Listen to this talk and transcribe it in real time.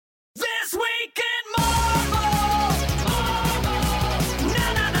This Week in Marvel! Na,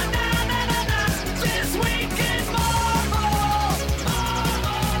 na, na, na, na, na, na. This Week in Marvel!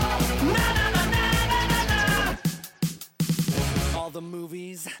 Na, na, na, na, na, na, na. All the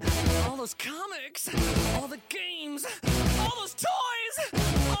movies, all those comics, all the games, all those toys,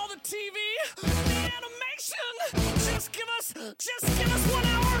 all the TV, the animation. Just give us 1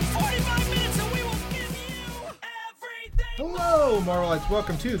 hour and 45 minutes and we will give you everything. Hello, Marvelites.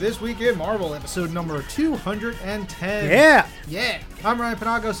 Welcome to This Week in Marvel, episode number 210. Yeah. I'm Ryan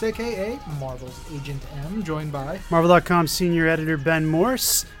Penagos, a.k.a. Marvel's Agent M, joined by... Marvel.com senior editor Ben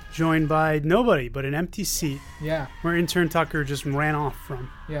Morse, joined by nobody but an empty seat Yeah. where intern Tucker just ran off from.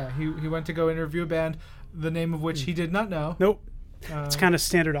 Yeah, he went to go interview a band, the name of which he did not know. Nope. It's kind of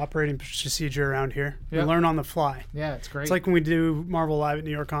standard operating procedure around here. Yep. We learn on the fly. Yeah, it's great. It's like when we do Marvel Live at New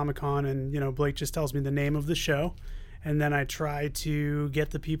York Comic Con and, Blake just tells me the name of the show. And then I try to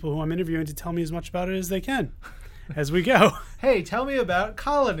get the people who I'm interviewing to tell me as much about it as they can as we go. Hey, tell me about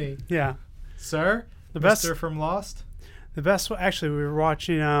Colony. Yeah. Sir? The best- Mr. from Lost? The best one, actually, we were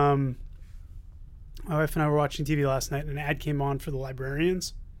watching, my wife and I were watching TV last night and an ad came on for the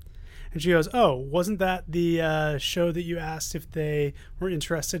librarians. And she goes, "Oh, wasn't that the show that you asked if they were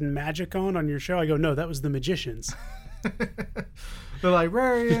interested in magic on your show?" I go, "No, that was the magicians." The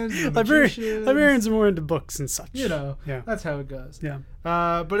librarians, the magicians. Librarians are more into books and such. Yeah. That's how it goes. Yeah.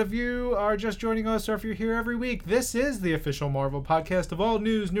 But if you are just joining us or if you're here every week, this is the official Marvel podcast of all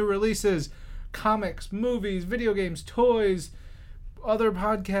news, new releases, comics, movies, video games, toys, other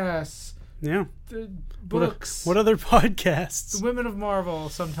podcasts, Yeah. books. What other podcasts? The Women of Marvel,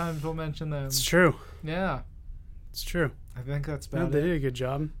 sometimes we'll mention them. It's true. Yeah. It's true. I think that's Yeah, about they it. did a good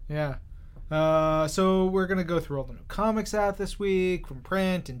job. Yeah. So we're going to go through all the new comics out this week from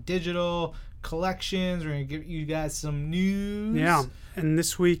print and digital collections. We're going to give you guys some news. Yeah. And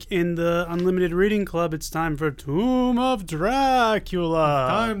this week in the Unlimited Reading Club, it's time for Tomb of Dracula.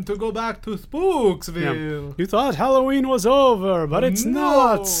 Time to go back to Spooksville. Yeah. You thought Halloween was over, but it's No.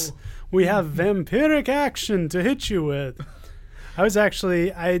 not. We have vampiric action to hit you with. I was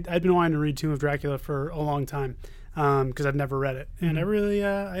actually, I'd been wanting to read Tomb of Dracula for a long time because I've never read it. And I really,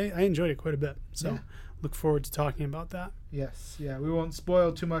 I enjoyed it quite a bit. So look forward to talking about that. Yes. Yeah. We won't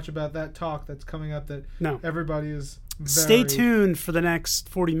spoil too much about that talk that's coming up that No. everybody is Stay tuned for the next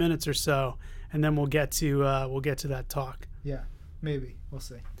 40 minutes or so, and then we'll get to that talk. Yeah. Maybe. We'll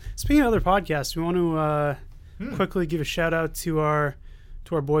see. Speaking of other podcasts, we want to quickly give a shout out to our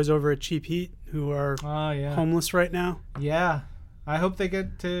boys over at Cheap Heat who are Oh, yeah. homeless right now. Yeah. I hope they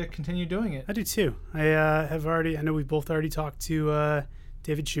get to continue doing it. I do too. I know we've both already talked to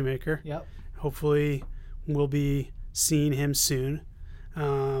David Shoemaker. Yep. Hopefully we'll be seeing him soon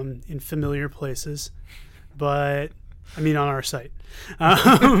in familiar places. But I mean on our site.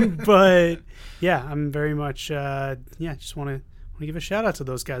 But yeah, I'm very much just want to give a shout out to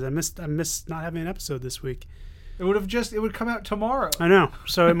those guys. I missed not having an episode this week. It would come out tomorrow. I know.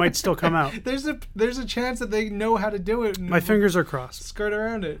 So it might still come out. There's a chance that they know how to do it and My fingers are crossed. skirt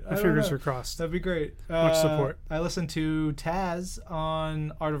around it. My fingers are crossed. That'd be great. Much support. I listened to Taz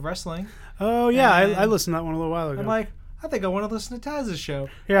on Art of Wrestling. Oh yeah, And I listened to that one a little while ago. I'm like, I think I want to listen to Taz's show.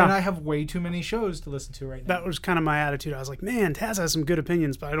 Yeah. And I have way too many shows to listen to right now. That was kind of my attitude. I was like, man, Taz has some good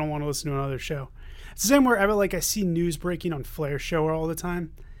opinions, but I don't want to listen to another show. It's the same where I see news breaking on Flair's show all the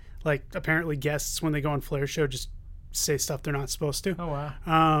time. Like apparently guests when they go on Flair's show just say stuff they're not supposed to. Oh wow.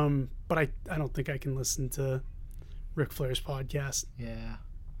 But I don't think I can listen to Ric Flair's podcast. Yeah.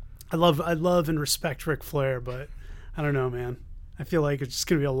 I love and respect Ric Flair, but I don't know, man. I feel like it's just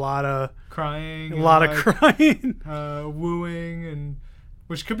gonna be a lot of Crying. crying. Wooing and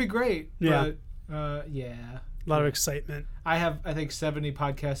which could be great. Yeah. But yeah. A lot of excitement. I have, I think, 70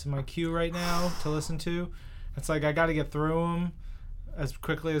 podcasts in my queue right now to listen to. It's like I got to get through them as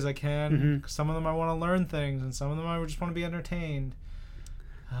quickly as I can. Mm-hmm. 'Cause some of them I want to learn things, and some of them I just want to be entertained.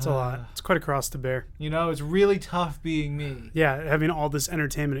 It's a lot. It's quite a cross to bear. It's really tough being me. Yeah, having all this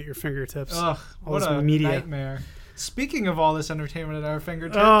entertainment at your fingertips. Ugh, all what this a media. nightmare. Speaking of all this entertainment at our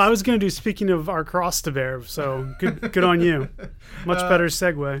fingertips. Oh, I was going to do speaking of our cross to bear, so good on you. Much better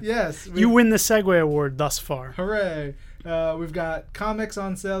segue. Yes. You win the segue award thus far. Hooray. We've got comics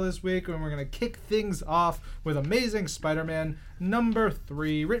on sale this week, and we're going to kick things off with Amazing Spider-Man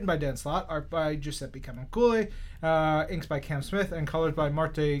 #3, written by Dan Slott, art by Giuseppe Camuncoli, inks by Cam Smith, and colors by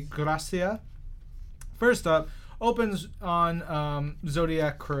Marte Gracia. First up, opens on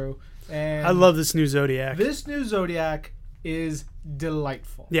Zodiac Crew. And I love this new Zodiac. This new Zodiac is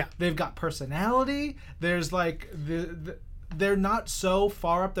delightful. Yeah. They've got personality. There's like they're not so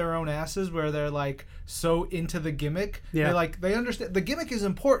far up their own asses where they're like so into the gimmick. Yeah. They understand the gimmick is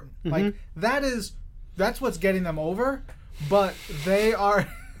important. Like that's what's getting them over, but they are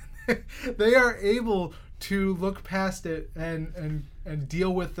they are able to look past it and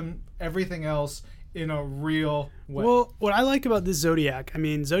deal with everything else in a real way. Well, what I like about this Zodiac, I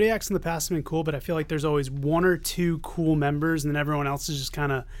mean, Zodiacs in the past have been cool, but I feel like there's always one or two cool members, and then everyone else is just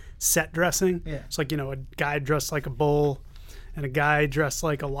kind of set dressing. Yeah. It's like, a guy dressed like a bull and a guy dressed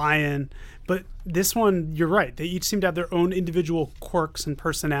like a lion. But this one, you're right. They each seem to have their own individual quirks and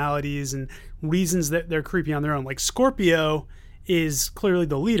personalities and reasons that they're creepy on their own. Like Scorpio is clearly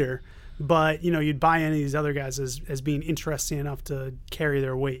the leader, but, you'd buy any of these other guys as being interesting enough to carry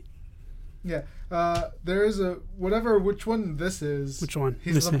their weight. Yeah. There is which one this is. Which one?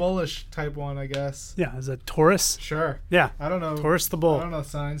 He's the bullish type one, I guess. Yeah, is that Taurus? Sure. Yeah. I don't know. Taurus the bull. I don't know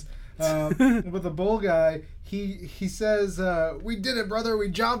signs. But the bull guy, he says, "We did it, brother. We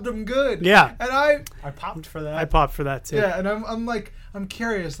jobbed him good." Yeah. And I popped for that. I popped for that too. Yeah, and I'm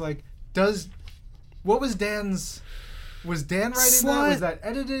curious, like, what was Dan's? Was Dan writing that? Was that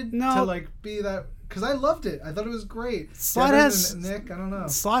edited to like be that? Because I loved it. I thought it was great. Slot has Nick. I don't know.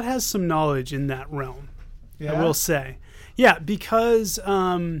 Slot has some knowledge in that realm. Yeah? I will say, yeah, because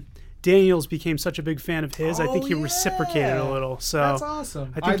Daniels became such a big fan of his. I think he reciprocated a little. So that's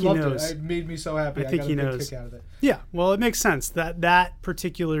awesome. I think he loved knows. it. It made me so happy. I think he got a big knows. kick out of it. Yeah, well, it makes sense that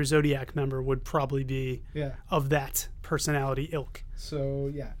particular Zodiac member would probably be of that personality ilk.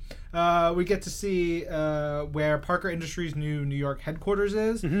 So yeah, we get to see where Parker Industries' new New York headquarters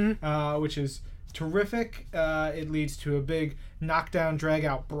is, which is terrific. It leads to a big knockdown,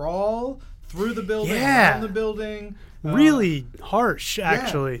 drag-out brawl through the building, around the building. Really harsh,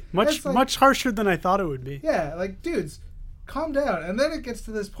 actually. Much harsher than I thought it would be. Yeah, like, dudes, calm down. And then it gets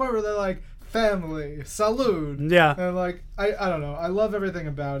to this point where they're like, family, salud. Yeah. And like, I don't know. I love everything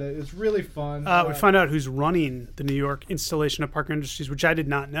about it. It's really fun. We find out who's running the New York installation of Parker Industries, which I did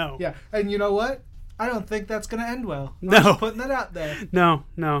not know. Yeah, and you know what? I don't think that's going to end well. No. I'm just putting that out there. No.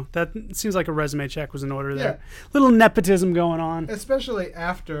 That seems like a resume check was in order there. Yeah. Little nepotism going on. Especially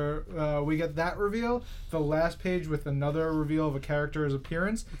after we get that reveal, the last page with another reveal of a character's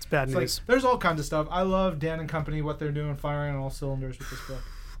appearance. It's bad news. Like, there's all kinds of stuff. I love Dan and Company, what they're doing, firing on all cylinders with this book.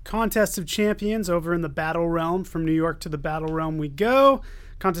 Contest of Champions over in the Battle Realm. From New York to the Battle Realm we go.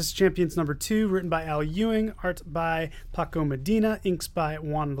 Contest of Champions number 2, written by Al Ewing, art by Paco Medina, inks by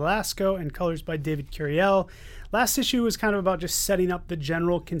Juan Velasco, and colors by David Curiel. Last issue was kind of about just setting up the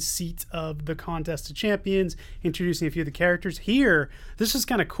general conceit of the Contest of Champions, introducing a few of the characters. Here, this is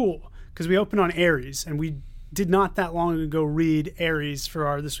kind of cool, because we open on Ares, and we did not that long ago read Ares for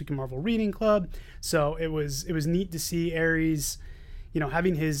our This Week in Marvel Reading Club, so it was neat to see Ares,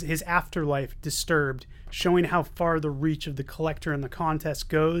 having his afterlife disturbed, showing how far the reach of the collector and the contest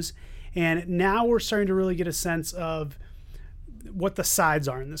goes. And now we're starting to really get a sense of what the sides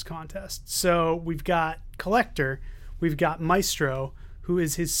are in this contest. So we've got collector, we've got maestro, who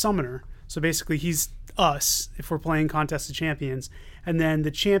is his summoner. So basically he's us if we're playing Contest of Champions. And then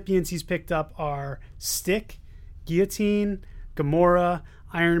the champions he's picked up are Stick, Guillotine, Gamora,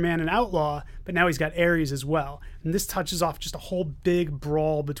 Iron Man, and Outlaw, but now he's got Ares as well. And this touches off just a whole big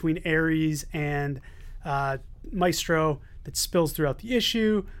brawl between Ares and Maestro that spills throughout the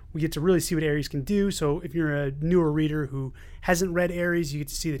issue. We get to really see what Ares can do. So if you're a newer reader who hasn't read Ares, you get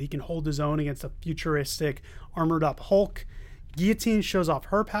to see that he can hold his own against a futuristic armored up Hulk. Guillotine shows off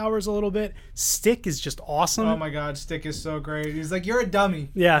her powers a little bit. Stick is just awesome. Oh my god, Stick is so great. He's like, you're a dummy.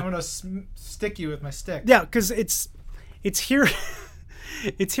 Yeah. I'm going to stick you with my stick. Yeah, because it's here.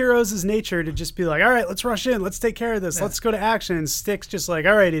 It's Heroes' nature to just be like, all right, let's rush in. Let's take care of this. Let's go to action. And Stick's just like,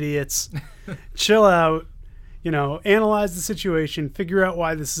 all right, idiots, chill out. Analyze the situation. Figure out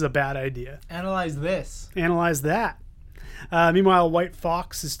why this is a bad idea. Analyze this. Analyze that. Meanwhile, White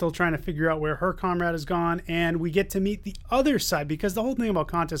Fox is still trying to figure out where her comrade has gone. And we get to meet the other side, because the whole thing about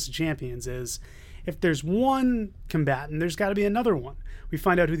Contest of Champions is if there's one combatant, there's got to be another one. We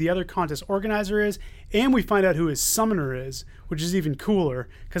find out who the other contest organizer is, and we find out who his summoner is, which is even cooler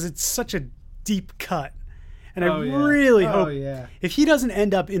because it's such a deep cut. And I really hope if he doesn't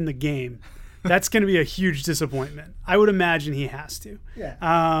end up in the game, that's going to be a huge disappointment. I would imagine he has to.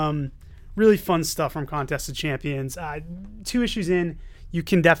 Yeah. Really fun stuff from Contest of Champions. 2 issues in, you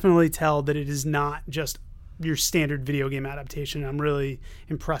can definitely tell that it is not just your standard video game adaptation. I'm really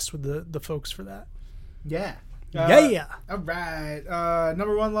impressed with the folks for that. Yeah. All right.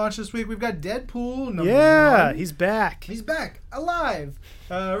 Number 1 launch this week. We've got Deadpool. Number 1. He's back. He's back. Alive.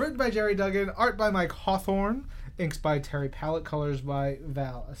 Written by Jerry Duggan. Art by Mike Hawthorne. Inks by Terry Pallett. Colors by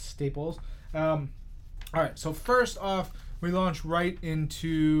Val Staples. All right. So first off, we launch right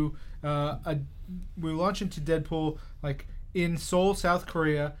into Deadpool like in Seoul, South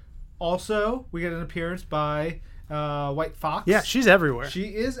Korea. Also, we get an appearance by White Fox. Yeah, she's everywhere.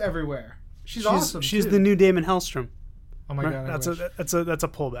 She is everywhere. She's awesome. She's too. the new Damon Hellstrom. Oh my god, that's a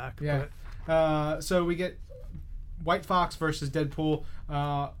pullback. Yeah. So we get White Fox versus Deadpool.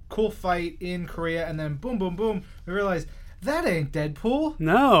 Cool fight in Korea, and then boom, boom, boom. We realize that ain't Deadpool.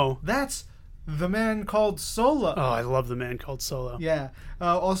 No. That's the man called Solo. Oh, I love the man called Solo. Yeah.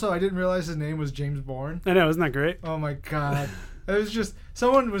 Also, I didn't realize his name was James Bourne. I know, isn't that great? Oh my god. It was just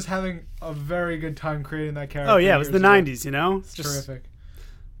someone was having a very good time creating that character. Oh yeah, it was the '90s. You know, it's just terrific.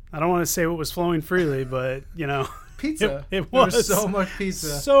 I don't want to say what was flowing freely, but you know, pizza. It was. There was so much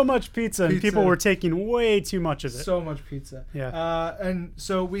pizza. So much pizza, and people were taking way too much of it. So much pizza. Yeah. And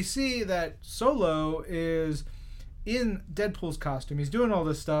so we see that Solo is in Deadpool's costume. He's doing all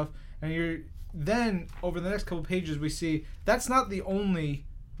this stuff, and then over the next couple pages we see that's not the only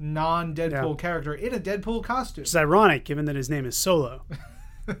non-Deadpool character in a Deadpool costume. It's ironic, given that his name is Solo.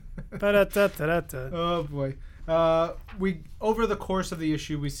 Oh boy. We over the course of the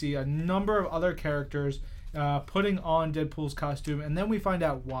issue we see a number of other characters putting on Deadpool's costume, and then we find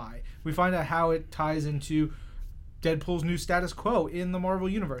out why. We find out how it ties into Deadpool's new status quo in the Marvel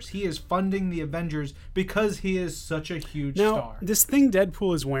Universe. He is funding the Avengers because he is such a huge star. This thing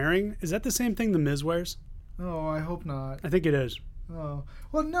Deadpool is wearing, is that the same thing The Miz wears? Oh, I hope not. I think it is. Oh.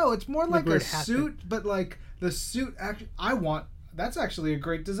 Well, no, it's more like a suit, but like the suit actually that's actually a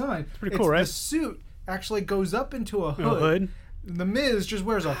great design. It's pretty cool, right? The suit actually goes up into a hood. The Miz just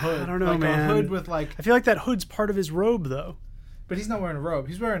wears a hood. I don't know, like man. A hood with like. I feel like that hood's part of his robe, though. But he's not wearing a robe.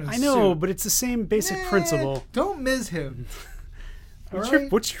 He's wearing a suit. I know, but it's the same basic principle. Don't Miz him.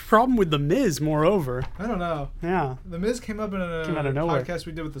 What's your problem with The Miz, moreover? I don't know. Yeah. The Miz came up in a podcast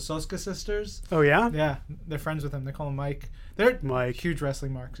we did with the Soska sisters. Oh, yeah? Yeah. They're friends with him. They call him Mike. They're huge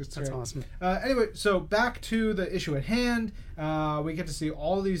wrestling marks. That's great. Awesome. Anyway, so back to the issue at hand. We get to see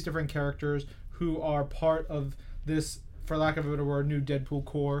all these different characters who are part of this, for lack of a better word, new Deadpool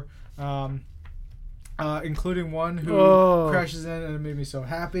core. Including one who crashes in, and it made me so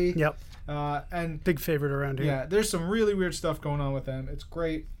happy. Yep. And big favorite around here. Yeah, there's some really weird stuff going on with them. It's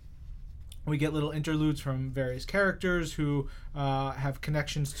great. We get little interludes from various characters who have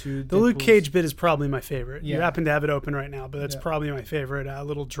connections to the Luke Cage bit is probably my favorite. Yeah. You happen to have it open right now, but that's probably my favorite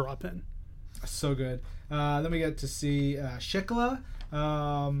little drop in. So good. Then we get to see Shikla.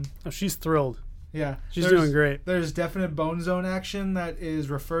 She's thrilled. Yeah, she's doing great. There's definite Bone Zone action that is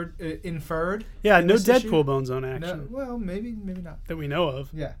inferred. Yeah, no Deadpool Bone Zone action. No, well, maybe not that we know of.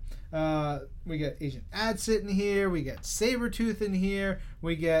 Yeah, we get Agent Adsit in here. We get Sabretooth in here.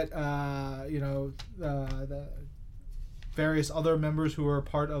 We get the various other members who are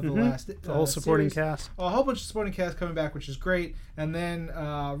part of the last the whole supporting series. cast. A whole bunch of supporting cast coming back, which is great. And then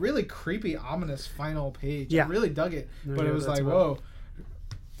really creepy, ominous final page. Yeah, I really dug it, but it was like, whoa.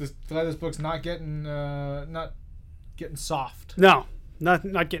 This book's not getting soft. No,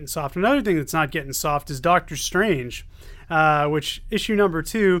 not getting soft. Another thing that's not getting soft is Doctor Strange, which issue number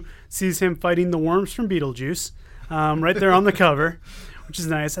 2 sees him fighting the worms from Beetlejuice, right there on the cover, which is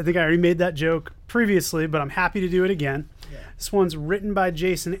nice. I think I already made that joke previously, but I'm happy to do it again. Yeah. This one's written by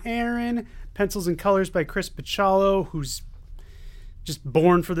Jason Aaron, pencils and colors by Chris Picciolo, who's just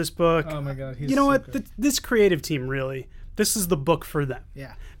born for this book. Oh my God, you know what? This creative team really. This is the book for them.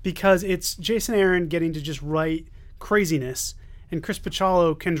 Yeah. Because it's Jason Aaron getting to just write craziness, and Chris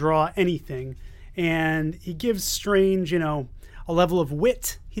Picciolo can draw anything. And he gives Strange, a level of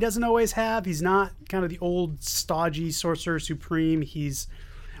wit he doesn't always have. He's not kind of the old stodgy Sorcerer Supreme. He's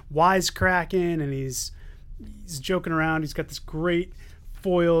wisecracking, and he's joking around. He's got this great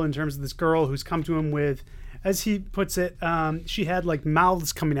foil in terms of this girl who's come to him with, as he puts it, she had like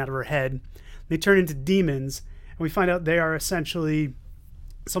mouths coming out of her head. They turn into demons. We find out they are essentially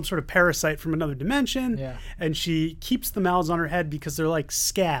some sort of parasite from another dimension. Yeah. And she keeps the mouths on her head because they're like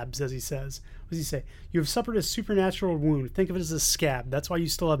scabs, as he says. What does he say? You have suffered a supernatural wound. Think of it as a scab. That's why you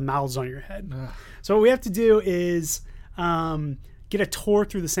still have mouths on your head. Ugh. So what we have to do is get a tour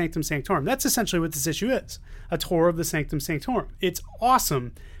through the Sanctum Sanctorum. That's essentially what this issue is. A tour of the Sanctum Sanctorum. It's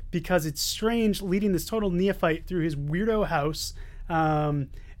awesome because it's Strange leading this total neophyte through his weirdo house.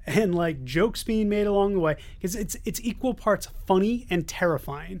 And like jokes being made along the way, because it's equal parts funny and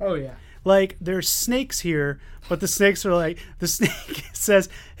terrifying. Oh yeah. Like there's snakes here, but the snakes are like, the snake says,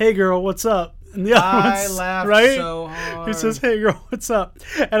 "Hey girl, what's up?" And the other one's laughed right. So hard. He says, "Hey girl, what's up?"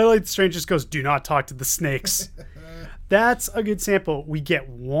 And I like the Strange just goes, "Do not talk to the snakes." That's a good sample. We get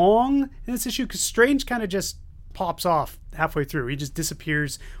Wong in this issue because Strange kind of just pops off halfway through. He just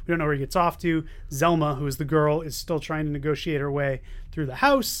disappears. We don't know where he gets off to. Zelma, who is the girl, is still trying to negotiate her way through the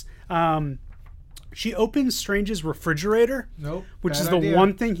house. She opens Strange's refrigerator, Nope. which bad is the idea.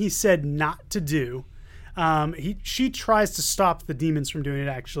 one thing he said not to do. She tries to stop the demons from doing it,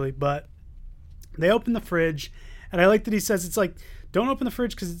 actually, but they open the fridge, and I like that he says it's like, don't open the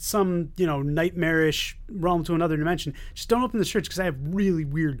fridge because it's some, nightmarish realm to another dimension. Just don't open the fridge because I have really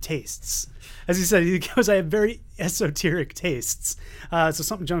weird tastes. As he said, he goes, I have very esoteric tastes. So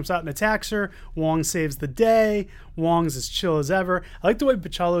something jumps out and attacks her. Wong saves the day. Wong's as chill as ever. I like the way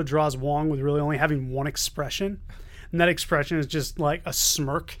Bachalo draws Wong with really only having one expression. And that expression is just like a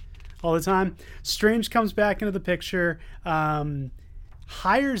smirk all the time. Strange comes back into the picture,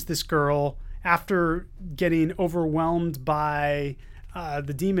 hires this girl after getting overwhelmed by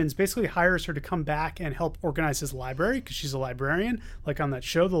the demons, basically hires her to come back and help organize his library because she's a librarian, like on that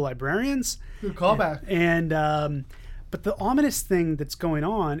show, The Librarians. Good callback. But the ominous thing that's going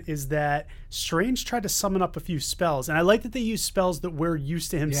on is that Strange tried to summon up a few spells, and I like that they use spells that we're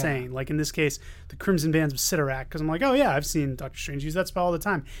used to him saying, like in this case, the Crimson Bands of Cyttorak, because I'm like, oh yeah, I've seen Doctor Strange use that spell all the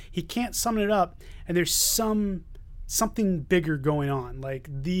time. He can't summon it up, and there's something bigger going on, like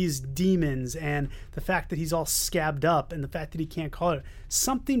these demons and the fact that he's all scabbed up and the fact that he can't call it.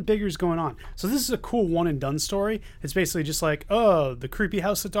 Something bigger is going on. So this is a cool one and done story. It's basically just like, oh, the creepy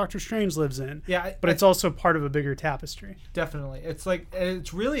house that Doctor Strange lives in. Yeah, but it's also part of a bigger tapestry. Definitely. It's like,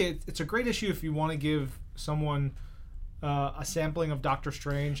 it's a great issue if you want to give someone a sampling of Doctor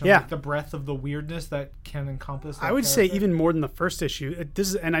Strange and like the breadth of the weirdness that can encompass that I would character. say even more than the first issue.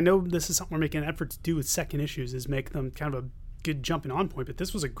 And I know this is something we're making an effort to do with second issues, is make them kind of a good jumping on point, but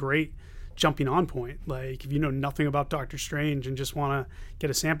this was a great jumping on point. Like if you know nothing about Doctor Strange and just want to get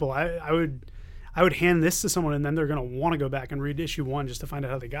a sample, I would hand this to someone and then they're going to want to go back and read issue 1 just to find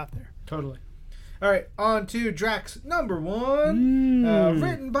out how they got there. Totally. All right, on to Drax #1,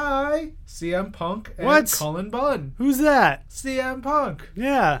 written by CM Punk and Cullen Bunn. Who's that? CM Punk.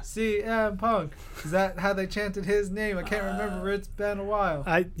 Yeah. CM Punk. Is that how they chanted his name? I can't remember. It's been a while.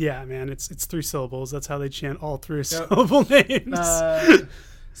 Yeah, man. It's 3 syllables. That's how they chant all 3 syllable names.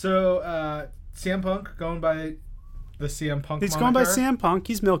 So CM Punk going by the CM Punk. He's moniker. going by CM Punk.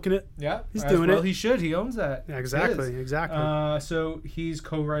 He's milking it. Yeah, he's doing it. He should. He owns that. Yeah, exactly. So he's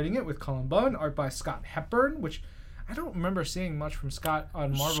co-writing it with Cullen Bunn, art by Scott Hepburn, which I don't remember seeing much from Scott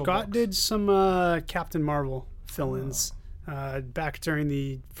on Marvel. Scott books. did some Captain Marvel fill-ins back during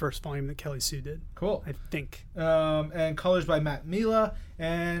the first volume that Kelly Sue did. Cool. I think. And colors by Matt Mila,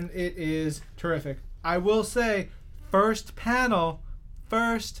 and it is terrific. I will say, first panel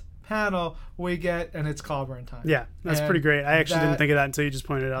we get, and it's Clobberin' time. Yeah, that's pretty great. I actually didn't think of that until you just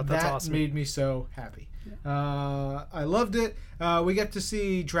pointed it out. That's awesome. That made me so happy. I loved it. We get to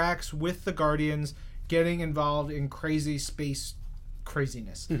see Drax with the Guardians getting involved in crazy space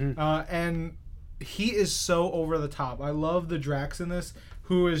craziness. And he is so over the top. I love the Drax in this,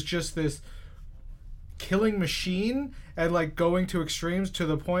 who is just this killing machine and like going to extremes to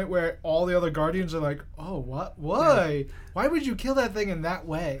the point where all the other Guardians are like, oh, what? Why? Yeah. Why would you kill that thing in that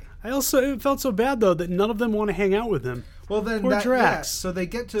way? It felt so bad though that none of them want to hang out with him. Well, then Poor Drax. So they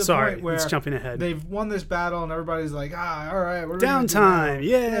get to the Sorry, point where it's jumping ahead. They've won this battle and everybody's like, all right, we're downtime,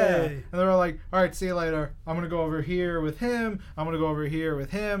 yay! Yeah. And they're all like, all right, see you later. I'm gonna go over here with him. I'm gonna go over here with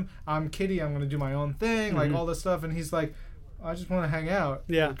him. I'm Kitty. I'm gonna do my own thing, like all this stuff. And he's like, I just want to hang out.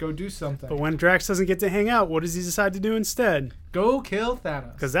 Yeah. Go do something. But when Drax doesn't get to hang out, what does he decide to do instead? Go kill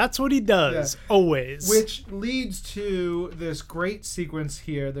Thanos. Because that's what he does, always. Which leads to this great sequence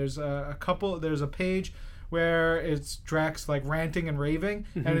here. There's there's a page where it's Drax like ranting and raving,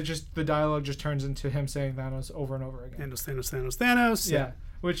 and the dialogue just turns into him saying Thanos over and over again. Thanos. Yeah,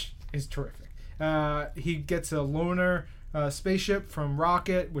 which is terrific. He gets a loner spaceship from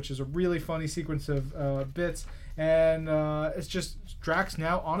Rocket, which is a really funny sequence of bits. And it's just Drax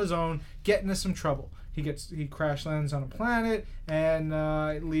now on his own, getting into some trouble. He crash lands on a planet, and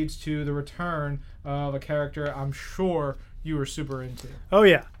it leads to the return of a character I'm sure you were super into. Oh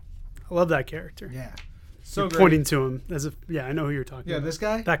yeah, I love that character. Yeah, so you're great. Pointing to him as if I know who you're talking about. Yeah, this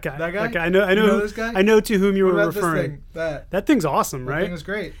guy. That guy. I know. You know this guy. I know to whom you were what about referring. This thing? That thing's awesome, right? That thing is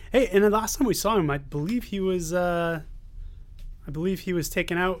great. Hey, and the last time we saw him, I believe he was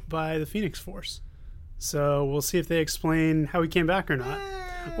taken out by the Phoenix Force. So we'll see if they explain how he came back or not.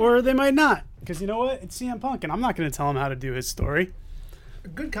 Or they might not. Because you know what? It's CM Punk, and I'm not going to tell him how to do his story. A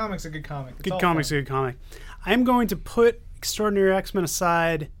good comic's a good comic. Good comic's a good comic. I'm going to put Extraordinary X-Men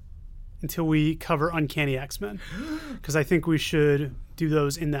aside until we cover Uncanny X-Men. Because I think we should do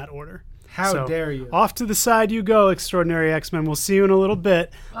those in that order. How dare you? Off to the side you go, Extraordinary X-Men. We'll see you in a little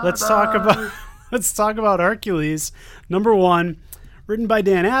bit. Let's talk about Let's talk about Hercules. Number 1, written by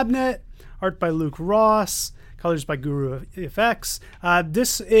Dan Abnett, art by Luke Ross, colors by Guru FX.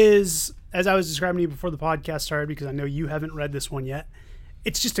 This is, as I was describing to you before the podcast started, because I know you haven't read this one yet,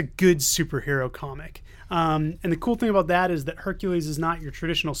 it's just a good superhero comic. And the cool thing about that is that Hercules is not your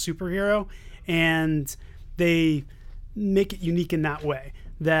traditional superhero, and they make it unique in that way.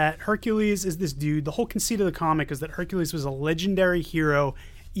 That Hercules is this dude. The whole conceit of the comic is that Hercules was a legendary hero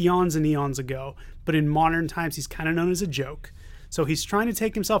eons and eons ago, but in modern times he's kind of known as a joke. So he's trying to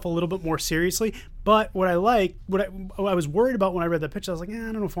take himself a little bit more seriously. But what I was worried about when I read that pitch, I was like, I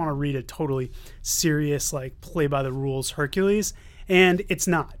don't know if I want to read a totally serious, like, play by the rules Hercules. And it's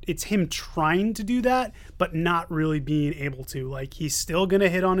not. It's him trying to do that, but not really being able to. Like, he's still going to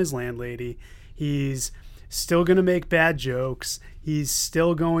hit on his landlady. He's still going to make bad jokes. He's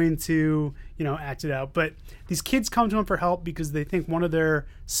still going to, act it out. But these kids come to him for help because they think one of their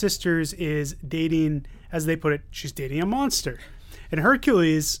sisters is dating, as they put it, she's dating a monster. And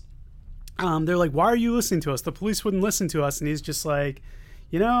Hercules, they're like, why are you listening to us? The police wouldn't listen to us. And he's just like,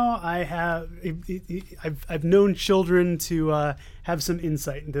 I've known children to have some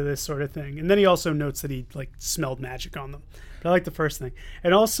insight into this sort of thing. And then he also notes that he smelled magic on them. But I like the first thing.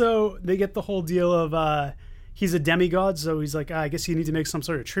 And also they get the whole deal of he's a demigod, so he's like, I guess you need to make some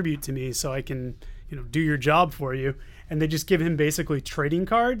sort of tribute to me so I can do your job for you. And they just give him basically trading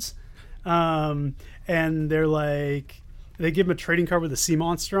cards, and they're like, they give him a trading card with a sea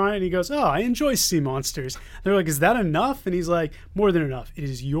monster on it, and he goes, I enjoy sea monsters. They're like, is that enough? And he's like, more than enough. It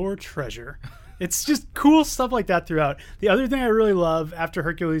is your treasure. It's just cool stuff like that throughout. The other thing I really love, after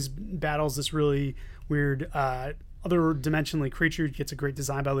Hercules battles this really weird other dimensionally creature, gets a great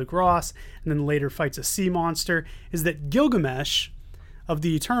design by Luke Ross, and then later fights a sea monster, is that Gilgamesh of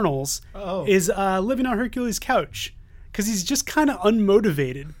the Eternals is living on Hercules' couch because he's just kind of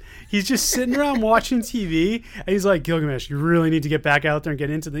unmotivated. He's just sitting around watching TV, and he's like, Gilgamesh, you really need to get back out there and get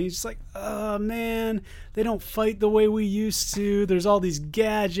into things. He's just like, oh, man, they don't fight the way we used to. There's all these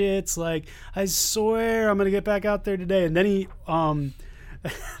gadgets. Like, I swear I'm going to get back out there today. And then and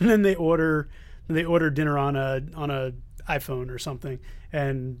then they order dinner on a iPhone or something.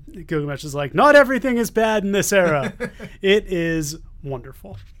 And Gilgamesh is like, not everything is bad in this era. It is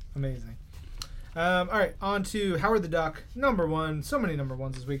wonderful. Amazing. All right, on to Howard the Duck, number 1. So many number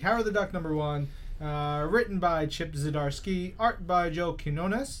 1s this week. Howard the Duck, number 1. Written by Chip Zdarsky, art by Joe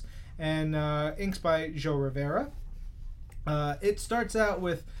Quinones, and inks by Joe Rivera. It starts out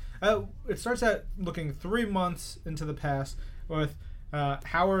looking 3 months into the past with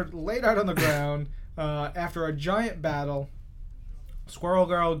Howard laid out on the ground after a giant battle. Squirrel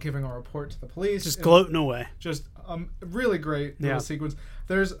Girl giving a report to the police. Just gloating away. Just really great little sequence.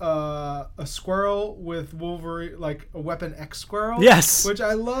 There's a squirrel with Wolverine, like a Weapon X squirrel. Yes. Which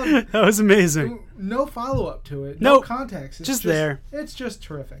I love. That was amazing. No follow-up to it. No context. It's just there. It's just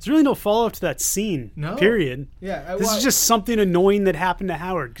terrific. There's really no follow-up to that scene. No. Period. Yeah. This is just something annoying that happened to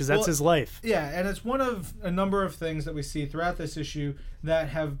Howard because that's his life. Yeah, and it's one of a number of things that we see throughout this issue that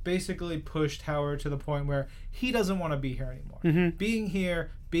have basically pushed Howard to the point where he doesn't want to be here anymore. Mm-hmm. Being here,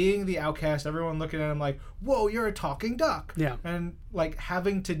 being the outcast, everyone looking at him like, whoa, you're a talking duck. Yeah. And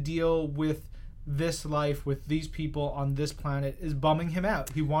having to deal with this life with these people on this planet is bumming him out.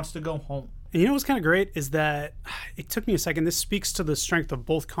 He wants to go home. And what's kind of great is that it took me a second. This speaks to the strength of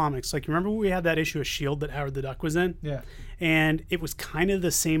both comics. Remember when we had that issue of S.H.I.E.L.D. that Howard the Duck was in? Yeah. And it was kind of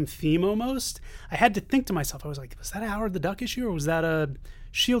the same theme almost. I had to think to myself, I was like, was that a Howard the Duck issue or was that a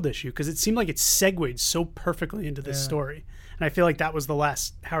S.H.I.E.L.D. issue? Because it seemed like it segued so perfectly into this story. And I feel like that was the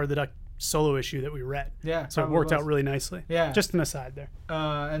last Howard the Duck solo issue that we read. Yeah. So it worked out really nicely. Yeah. Just an aside there.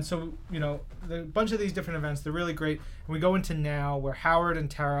 And so, the bunch of these different events, they're really great. And we go into now where Howard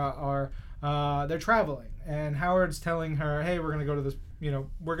and Tara are, they're traveling. And Howard's telling her, hey, we're going to go to this,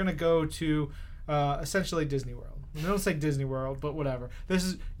 we're going to go to essentially Disney World. They don't say Disney World, but whatever. This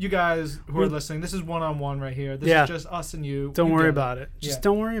is, you guys who are listening, this is one-on-one right here. This is just us and you. Don't worry about it. Just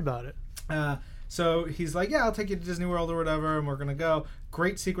don't worry about it. So he's like, yeah, I'll take you to Disney World or whatever, and we're going to go.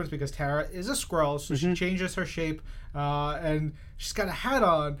 Great sequence because Tara is a squirrel, so she changes her shape, and she's got a hat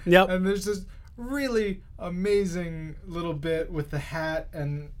on. Yep. And there's this really amazing little bit with the hat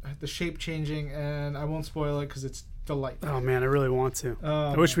and the shape changing, and I won't spoil it because it's delightful. Oh, man, I really want to.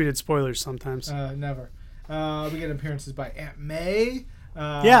 I wish we did spoilers sometimes. Never. We get appearances by Aunt May.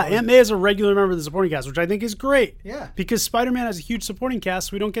 Aunt May is a regular member of the supporting cast, which I think is great. Yeah. Because Spider-Man has a huge supporting cast,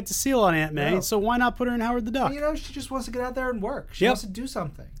 so we don't get to see a lot of Aunt May, so why not put her in Howard the Duck? She just wants to get out there and work. She wants to do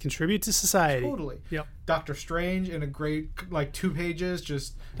something. Contribute to society. Totally. Yep. Doctor Strange in a great, 2 pages,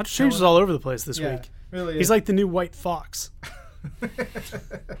 just... Doctor Strange is all over the place this week. Really He's like the new White Fox.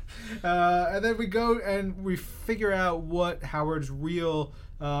 And then we go and we figure out what Howard's real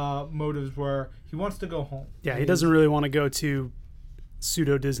motives were. He wants to go home. Yeah, he doesn't really want to go to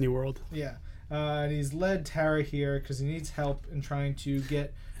pseudo Disney World. Yeah. And he's led Tara here because he needs help in trying to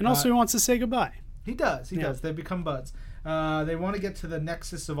get... And also he wants to say goodbye. He does. He does. They become buds. They want to get to the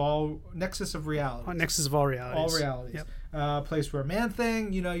nexus of reality. Nexus of all realities. All realities. Yep. Place where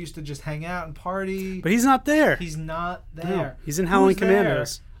Man-Thing, used to just hang out and party. But he's not there. He's not there. No, he's in Howling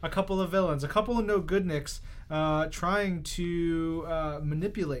Commandos. A couple of villains, a couple of no-goodniks trying to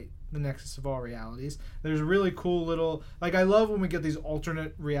manipulate the nexus of all realities. There's a really cool little... Like, I love when we get these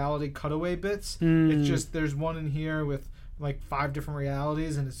alternate reality cutaway bits. It's just, there's one in here with, like, 5 different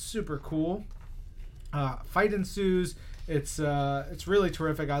realities, and it's super cool. Fight ensues. It's really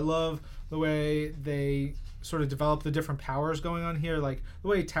terrific. I love the way they sort of develop the different powers going on here, like the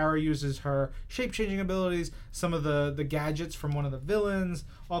way Tara uses her shape-changing abilities, some of the gadgets from one of the villains,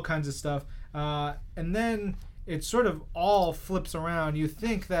 all kinds of stuff. And then it sort of all flips around. You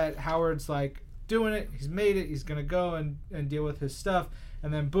think that Howard's like doing it, he's made it, he's gonna go and deal with his stuff,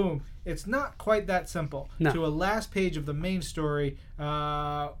 and then boom, it's not quite that simple. No. To a last page of the main story,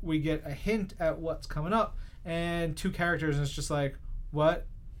 we get a hint at what's coming up, and 2 characters, and it's just like, what?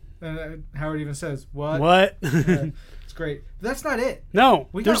 And Howard even says, what? What? It's great. But that's not it. No,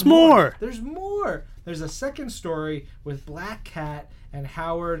 We there's got more. There's more. There's a second story with Black Cat and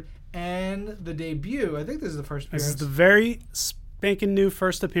Howard and the debut. I think this is the first appearance. This is the very spanking new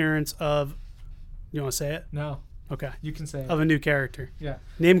first appearance of... You want to say it? No, Okay. you can say it. Of a new character. Yeah.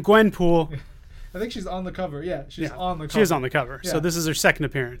 Named Gwenpool. I think she's on the cover. Yeah, she's on the cover. She is on the cover. Yeah. So this is her second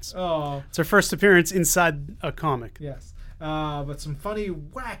appearance. Oh, It's her first appearance inside a comic. yes. But some funny,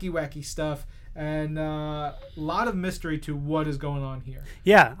 wacky stuff, and a lot of mystery to what is going on here.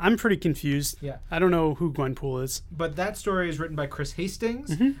 Yeah, I'm pretty confused. Yeah. I don't know who Gwenpool is. But that story is written by Chris Hastings,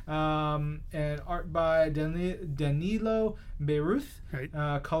 and art by Danilo Beyruth,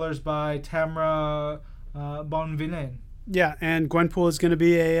 Right. colors by Tamra Bonvillain. Yeah, and Gwenpool is going to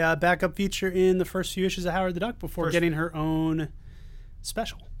be a backup feature in the first few issues of Howard the Duck before getting her own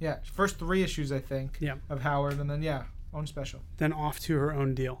special. Yeah, first 3 issues, I think, Yeah. of Howard, and then, own special. Then off to her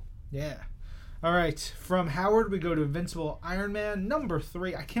own deal. Yeah. All right, from Howard, we go to Invincible Iron Man, number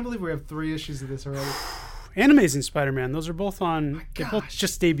 3. I can't believe we have 3 issues of this already. And Amazing Spider-Man. Those are both on... They both gosh.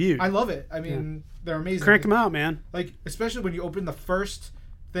 just debuted. I love it. I mean, they're amazing. Crank them out, man. Like, especially when you open the first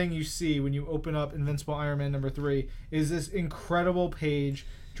thing you see when you open up Invincible Iron Man number 3 is this incredible page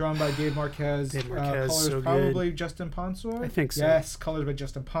drawn by Dave Marquez. Dave Marquez, colors so probably good. Justin Ponsor. I think so. Yes, colors by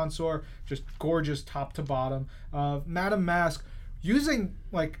Justin Ponsor. Just gorgeous top to bottom. Madame Mask using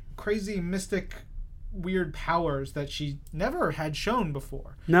like crazy mystic weird powers that she never had shown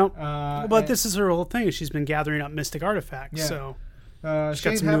before. No. But and- this is her whole thing. She's been gathering up mystic artifacts. Yeah. So She's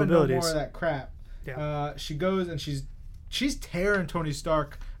got some new having no more abilities. of that crap. Yeah. She goes and she's tearing Tony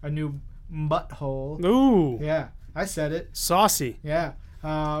Stark a new butthole. Ooh. Yeah, I said it. Saucy. Yeah.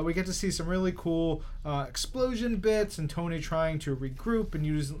 We get to see some really cool explosion bits and Tony trying to regroup and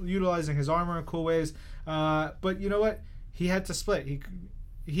utilizing his armor in cool ways. But you know what? He had to split.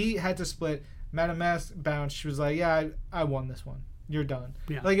 He had to split. Madame Mask bounced. She was like, yeah, I won this one. You're done.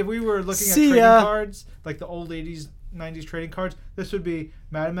 Yeah. Like if we were looking at See trading ya. cards, like the old 80s, 90s trading cards, this would be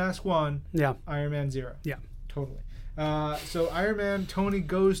Madame Mask 1, Yeah. Iron Man 0. Yeah. Totally. So Iron Man, Tony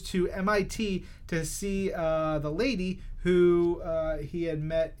goes to MIT to see the lady who he had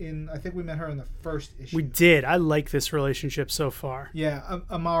met in, I think we met her in the first issue. We did. I like this relationship so far. Yeah,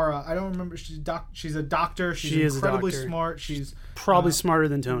 Amara. I don't remember. She's a doctor. She's She is a incredibly doctor. smart. She's Probably smarter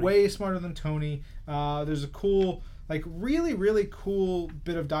than Tony. way smarter than Tony. There's a cool, like really, really cool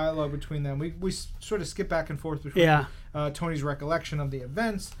bit of dialogue between them. We sort of skip back and forth between Tony's recollection of the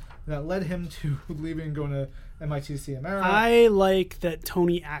events that led him to leaving and going to MIT to see America. I like that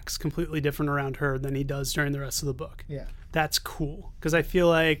Tony acts completely different around her than he does during the rest of the book. Yeah. That's cool. Because I feel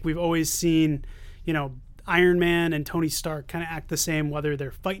like we've always seen, Iron Man and Tony Stark kind of act the same, whether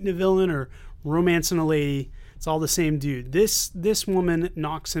they're fighting a villain or romancing a lady. It's all the same dude. This woman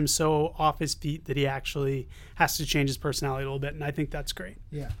knocks him so off his feet that he actually has to change his personality a little bit, and I think that's great.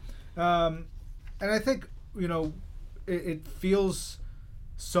 Yeah. And I think, it feels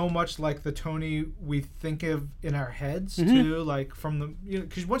so much like the Tony we think of in our heads, too. Like from the,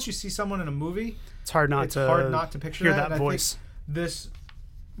 because once you see someone in a movie, It's hard not to picture hear that. that And voice. I think this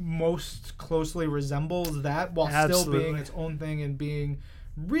most closely resembles that while still Absolutely. being its own thing and being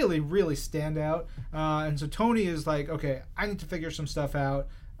really, really standout. And so Tony is like, okay, I need to figure some stuff out.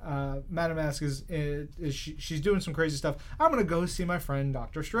 Madame Mask she's doing some crazy stuff. I'm gonna go see my friend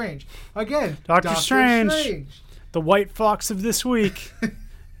Doctor Strange again. Doctor Strange. The white fox of this week.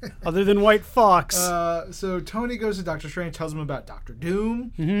 other than White Fox. So Tony goes to Doctor Strange, tells him about Doctor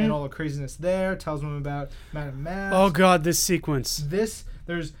Doom and all the craziness there, tells him about Madame Mask. Oh God, this sequence.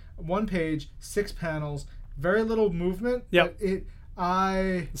 There's one page, 6 panels, very little movement. Yep. But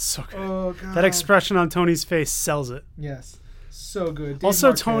It's so good. Oh God. That expression on Tony's face sells it. Yes. So good. Dave Also,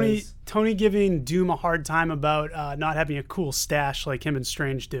 Marquez. Tony giving Doom a hard time about not having a cool stash like him and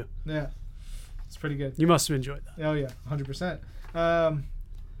Strange do. Yeah. It's pretty good. You must have enjoyed that. Oh, yeah. 100%.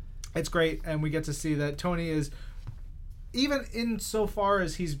 It's great. And we get to see that Tony is, even in so far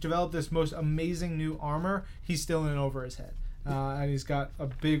as he's developed this most amazing new armor, he's still in over his head. And he's got a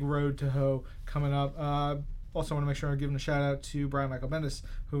big road to hoe coming up. Also, want to make sure I'm giving a shout out to Brian Michael Bendis,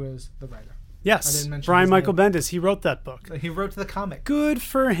 who is the writer. Yes, I didn't mention Brian his Michael name. Bendis. He wrote that book. He wrote the comic. Good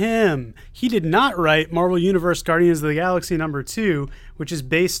for him. He did not write Marvel Universe Guardians of the Galaxy #2, which is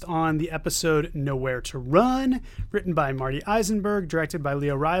based on the episode Nowhere to Run, written by Marty Eisenberg, directed by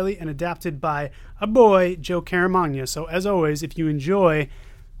Leo Riley, and adapted by a boy, Joe Caramagna. So as always, if you enjoy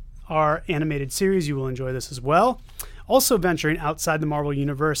our animated series, you will enjoy this as well. Also venturing outside the Marvel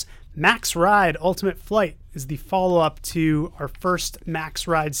Universe, Max Ride Ultimate Flight is the follow-up to our first Max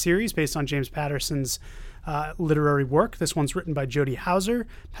Ride series based on James Patterson's literary work. This one's written by Jody Hauser,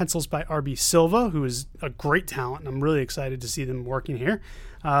 pencils by R.B. Silva, who is a great talent, and I'm really excited to see them working here.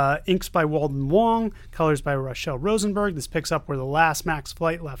 Inks by Walden Wong, colors by Rochelle Rosenberg. This picks up where the last Max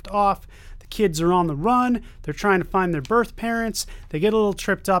Flight left off. The kids are on the run. They're trying to find their birth parents. They get a little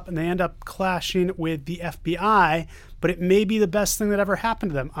tripped up, and they end up clashing with the FBI, but it may be the best thing that ever happened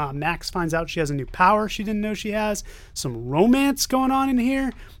to them. Max finds out she has a new power she didn't know she has. Some romance going on in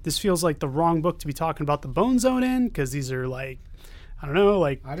here. This feels like the wrong book to be talking about the Bone Zone in, because these are like, I don't know,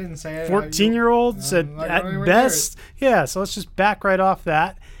 like I didn't say it. 14-year-olds at best. Yeah, so let's just back right off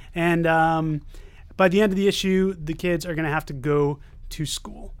that. And by the end of the issue, the kids are going to have to go to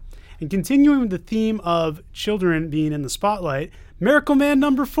school. And continuing with the theme of children being in the spotlight, Miracle Man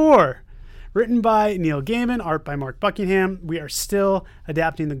 #4. Written by Neil Gaiman, art by Mark Buckingham. We are still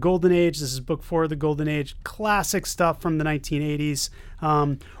adapting the Golden Age. This is book 4 of the Golden Age. Classic stuff from the 1980s.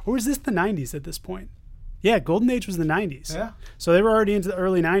 Or was this the 90s at this point? Yeah, Golden Age was the 90s. Yeah. So they were already into the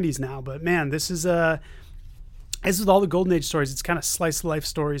early 90s now. But man, this is as with all the Golden Age stories, it's kind of slice of life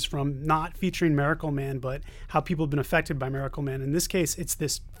stories from not featuring Miracle Man, but how people have been affected by Miracle Man. In this case, it's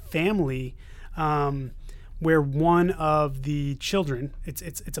this family where one of the children, it's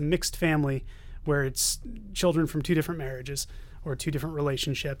a mixed family where it's children from 2 different marriages or 2 different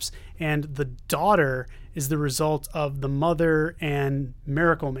relationships, and the daughter is the result of the mother and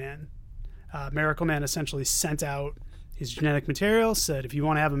Miracle Man. Miracle Man essentially sent out his genetic material, said, if you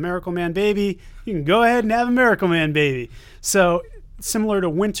want to have a Miracle Man baby, you can go ahead and have a Miracle Man baby. So similar to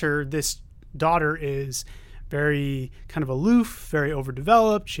Winter, this daughter is very kind of aloof, very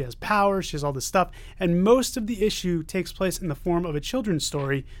overdeveloped. She has powers. She has all this stuff. And most of the issue takes place in the form of a children's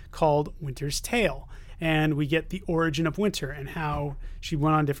story called Winter's Tale. And we get the origin of Winter and how she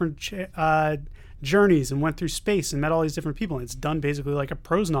went on different journeys and went through space and met all these different people. And it's done basically like a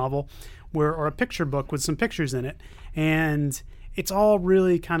prose novel or a picture book with some pictures in it. And it's all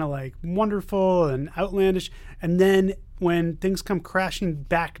really kind of like wonderful and outlandish. And then when things come crashing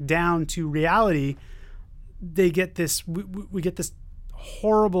back down to reality, they get this, we get this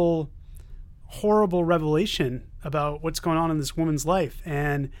horrible revelation about what's going on in this woman's life.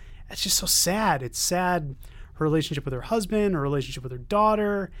 And it's just so sad. It's sad, her relationship with her husband, her relationship with her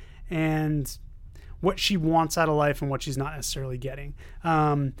daughter, and what she wants out of life and what she's not necessarily getting.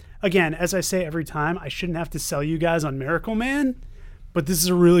 Again, as I say every time, I shouldn't have to sell you guys on Miracle Man, but this is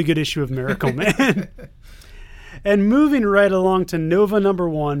a really good issue of Miracle Man. And moving right along to Nova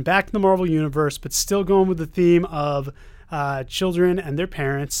 #1, back to the Marvel Universe, but still going with the theme of children and their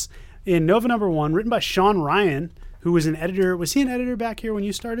parents. In Nova #1, written by Sean Ryan, who was an editor. Was he an editor back here when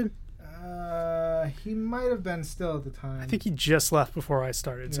you started? He might have been still at the time. I think he just left before I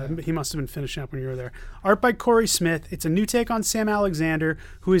started, so he must have been finishing up when you were there. Art by Corey Smith. It's a new take on Sam Alexander,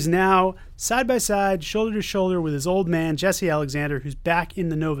 who is now side by side, shoulder to shoulder with his old man, Jesse Alexander, who's back in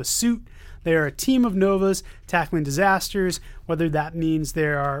the Nova suit. They are a team of Novas tackling disasters, whether that means they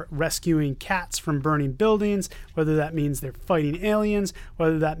are rescuing cats from burning buildings, whether that means they're fighting aliens,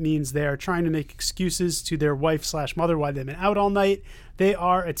 whether that means they are trying to make excuses to their wife/mother why they've been out all night. They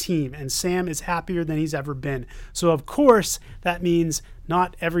are a team, and Sam is happier than he's ever been. So, of course, that means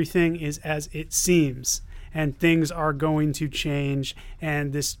not everything is as it seems, and things are going to change,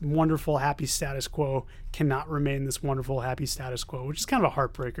 and this wonderful, happy status quo cannot remain this wonderful, happy status quo, which is kind of a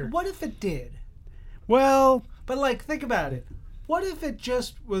heartbreaker. What if it did? Well, But, like, think about it. What if it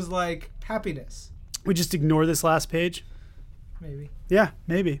just was, like, happiness? we just ignore this last page. maybe. Yeah,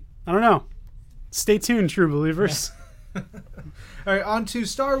 maybe. I don't know. Stay tuned, true believers. All right, on to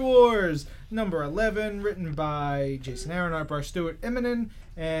Star Wars number 11, written by Jason Aaron, art by Stuart Immonen,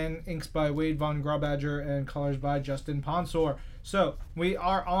 and inks by Wade Von Graubadger, and colors by Justin Ponsor. So we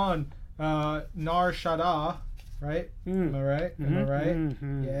are on Nar Shaddaa, right? Am I right? Am I right?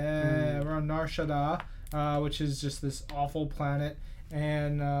 Yeah, we're on Nar Shaddaa, which is just this awful planet,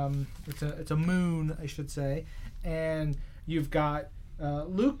 and it's a moon, I should say. And you've got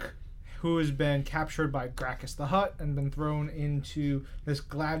Luke, who has been captured by Gracchus the Hutt and been thrown into this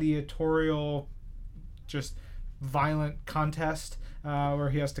gladiatorial, just violent contest where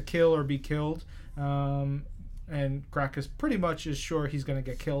he has to kill or be killed. And Gracchus pretty much is sure he's going to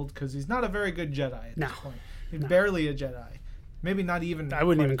get killed because he's not a very good Jedi at this point. He's barely a Jedi. Maybe not even... I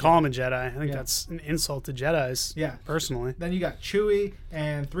wouldn't even call him a Jedi. I think that's an insult to Jedis, personally. Then you got Chewie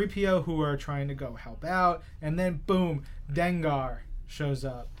and 3PO who are trying to go help out. And then, boom, Dengar shows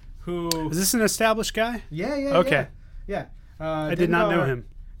up. Who... Is this an established guy? Yeah. Okay. Yeah. I did not know him.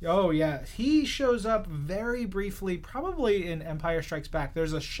 Oh, yeah. He shows up very briefly, probably in Empire Strikes Back.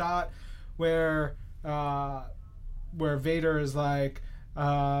 There's a shot where Vader is like,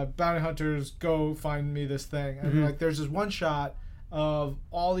 bounty hunters, go find me this thing. And like, there's this one shot of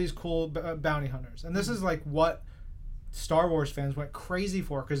all these cool bounty hunters. And this is like what Star Wars fans went crazy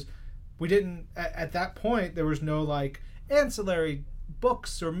for, because we didn't, at that point, there was no like ancillary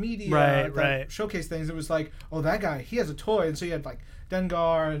books or media that showcase things. It was like, oh, that guy, he has a toy. And so you had like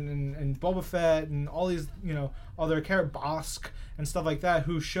Dengar and Boba Fett and all these, other characters, Bosk and stuff like that,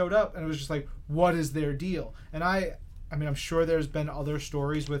 who showed up, and it was just like, what is their deal? And I mean, I'm sure there's been other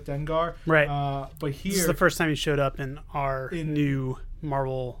stories with Dengar, right? But here, this is the first time he showed up in our new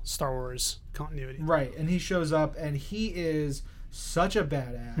Marvel Star Wars continuity, right? And he shows up, and he is such a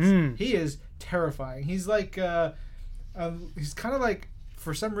badass. He is terrifying. He's like, he's kind of like,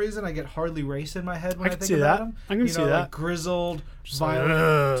 for some reason, I get Harley Race in my head when I think about him. I can see that. Like grizzled,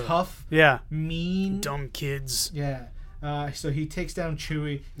 violent, tough, mean, dumb kids. Yeah. So he takes down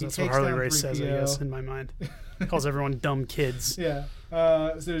Chewie. That's what Harley Race says, I guess, in my mind. Calls everyone dumb kids. Yeah.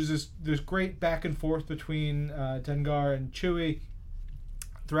 So there's this great back and forth between Dengar and Chewie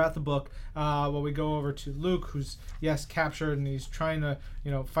throughout the book. Well, we go over to Luke, who's captured, and he's trying to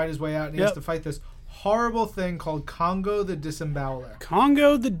fight his way out, and he has to fight this horrible thing called Congo the Disemboweler.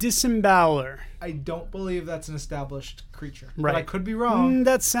 Congo the Disemboweler. I don't believe that's an established creature. Right. But I could be wrong.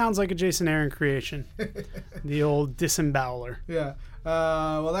 That sounds like a Jason Aaron creation. The old Disemboweler. Yeah.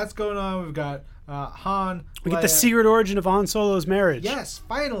 Well, that's going on. We've got Han. We get the secret origin of Han Solo's marriage. Yes,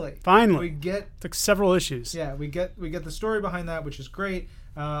 finally. Finally. We get... Took several issues. Yeah, we get the story behind that, which is great.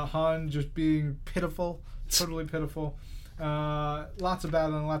 Han just being pitiful. Totally pitiful. Lots of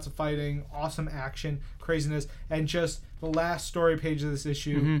battling, lots of fighting, awesome action, craziness, and just the last story page of this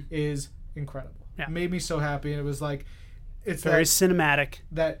issue is incredible. Yeah. It made me so happy, and it was like, it's very cinematic.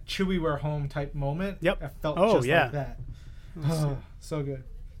 That Chewie we're home type moment. Yep. I felt just like that. Oh, so good.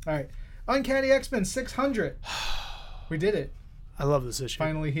 All right, Uncanny X-Men 600. We did it. I love this issue.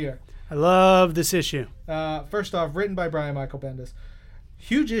 Finally here. I love this issue. First off, written by Brian Michael Bendis.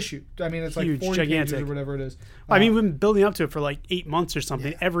 Huge issue. I mean, it's huge, like 40 gigantic. pages or whatever it is. I mean, we've been building up to it for like 8 months or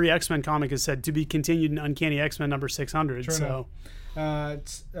something. Yeah. Every X-Men comic has said to be continued in Uncanny X-Men number 600. True so,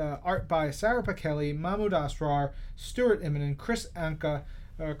 it's art by Sarah Pakeli, Mahmoud Asrar, Stuart Immonen, Chris Anka,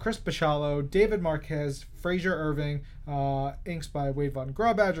 Chris Bachalo, David Marquez, Fraser Irving, inks by Wade Von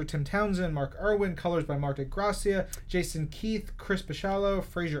Graubadger, Tim Townsend, Mark Irwin, colors by Marte Gracia, Jason Keith, Chris Bachalo,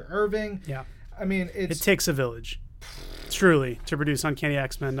 Fraser Irving. Yeah. I mean, it takes a village. Truly, to produce Uncanny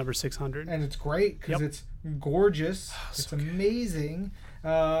X-Men number 600. And it's great because it's gorgeous. It's amazing.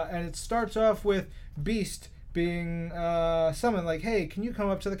 And it starts off with Beast being summoned, like, hey, can you come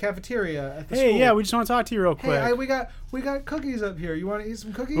up to the cafeteria at the school? Hey, yeah, we just want to talk to you real quick. Hey, we got cookies up here. You want to eat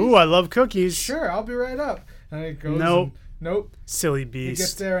some cookies? Ooh, I love cookies. Sure, I'll be right up. And it goes. Nope. Silly Beast. He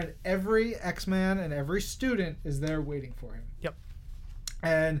gets there, and every X-Man and every student is there waiting for him. Yep.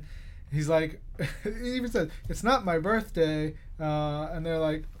 And he's like, he even said, it's not my birthday. And they're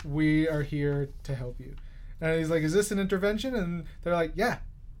like, we are here to help you. And he's like, is this an intervention? And they're like, yeah,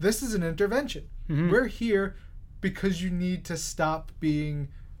 this is an intervention. Mm-hmm. We're here because you need to stop being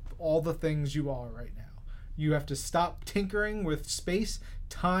all the things you are right now. You have to stop tinkering with space,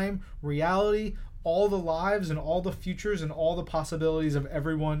 time, reality, all the lives and all the futures and all the possibilities of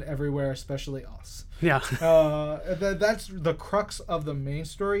everyone everywhere, especially us. Yeah. That's the crux of the main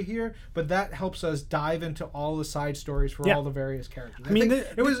story here, but that helps us dive into all the side stories for all the various characters. I mean,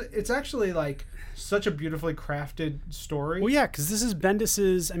 it's actually like such a beautifully crafted story. Well, yeah, because this is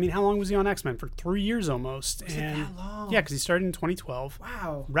Bendis's. I mean, how long was he on X-Men? For 3 years almost. Was it that long? Yeah, because he started in 2012.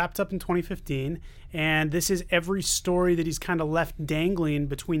 Wow. Wrapped up in 2015. And this is every story that he's kind of left dangling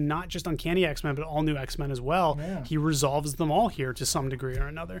between not just Uncanny X-Men, but all new X-Men as well. Yeah. He resolves them all here to some degree or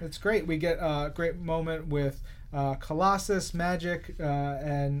another. It's great. We get a great moment with Colossus, Magic,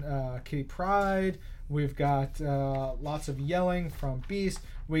 and Kitty Pryde. We've got lots of yelling from Beast.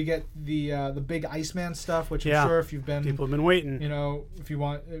 We get the big Iceman stuff, which I'm sure if you've been... People have been waiting. You know, if you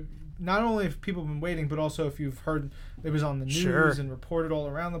want... Not only if people have been waiting, but also if you've heard it was on the news and reported all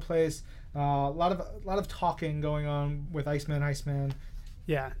around the place. A lot of talking going on with Iceman.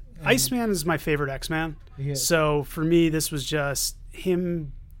 Yeah. Iceman is my favorite X-Man. So for me, this was just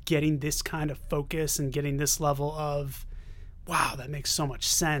him getting this kind of focus and getting this level of, wow, that makes so much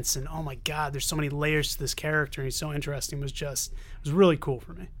sense. And oh my God, there's so many layers to this character. And he's so interesting. It was really cool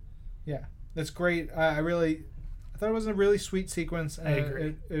for me. Yeah, that's great. I thought it was a really sweet sequence. And I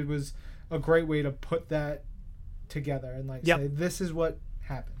agree. It was a great way to put that together and say, this is what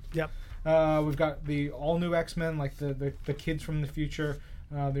happened. Yep. We've got the all new X-Men, like the kids from the future,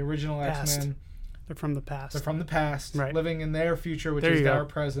 the original X-Men. They're from the past. They're from the past, right. Living in their future, which is our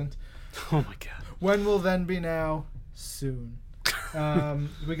present. Oh my God. When will then be now? Soon.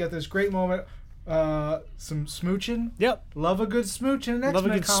 We get this great moment. Some smooching. Yep. Love a good smooch in an X-Men Love a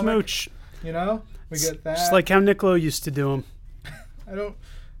good comic. smooch. You know, we get that. Just like how Nick Lowe used to do them. I'm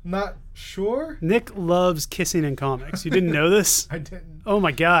not sure. Nick loves kissing in comics. You didn't know this? I didn't. Oh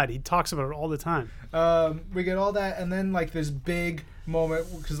my God, he talks about it all the time. We get all that, and then like this big moment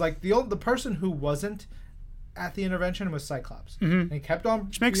because like the person who wasn't at the intervention was Cyclops, and he kept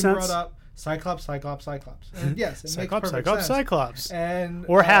on being brought up. Cyclops. And yes, it makes perfect sense. Cyclops. And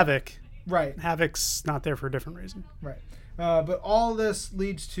or Havoc. Right. Havoc's not there for a different reason. Right. But all this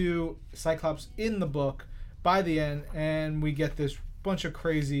leads to Cyclops in the book by the end, and we get this bunch of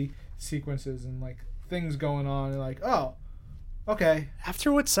crazy sequences and like things going on, and like, oh, okay.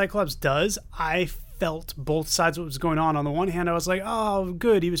 After what Cyclops does, I felt both sides of what was going on. On the one hand, I was like, oh,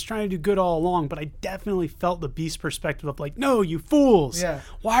 good. He was trying to do good all along. But I definitely felt the Beast perspective of like, no, you fools. Yeah.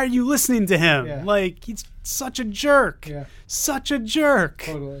 Why are you listening to him? Yeah. Like, he's such a jerk. Yeah. Such a jerk.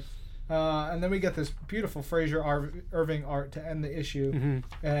 Totally. And then we get this beautiful Fraser Irving art to end the issue.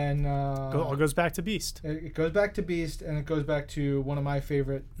 Mm-hmm. And all goes back to Beast. It goes back to Beast, and it goes back to one of my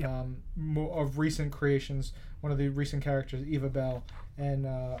favorite of recent creations, one of the recent characters, Eva Bell, and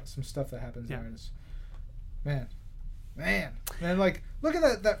some stuff that happens there. And it's, man. And like, look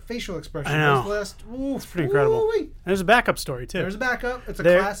at that facial expression. I know. It's pretty incredible. And there's a backup story, too. There's a backup. It's a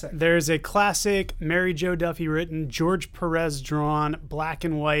classic. There's a classic Mary Jo Duffy written, George Perez drawn, black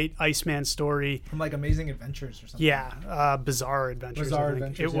and white Iceman story. From like Amazing Adventures or something. Yeah. Bizarre Adventures. Bizarre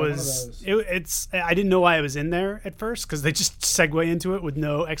Adventures. It was, it's, I didn't know why it was in there at first because they just segue into it with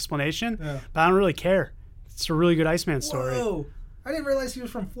no explanation. Yeah. But I don't really care. It's a really good Iceman story. Whoa. I didn't realize he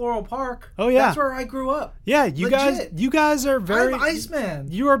was from Floral Park. Oh yeah, that's where I grew up. Yeah, you guys are very. I'm Iceman.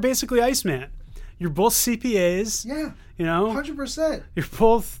 You are basically Iceman. You're both CPAs. Yeah. You know, 100%. You're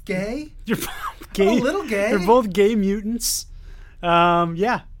both gay. You're both gay. I'm a little gay. You're both gay mutants.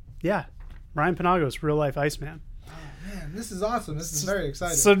 Yeah. Ryan Penagos, real life Iceman. Oh man, this is awesome. This is very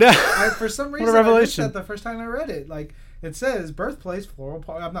exciting. So now, for some reason, I missed that the first time I read it. Like it says birthplace Floral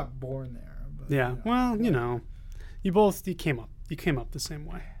Park. I'm not born there. But, yeah. You came up. You came up the same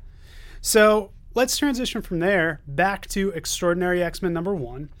way. So let's transition from there back to Extraordinary X-Men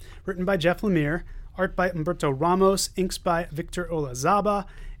 #1, written by Jeff Lemire, art by Humberto Ramos, inks by Victor Olazaba,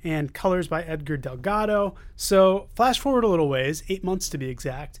 and colors by Edgar Delgado. So flash forward a little ways, 8 months to be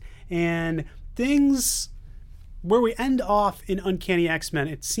exact, and things where we end off in Uncanny X-Men,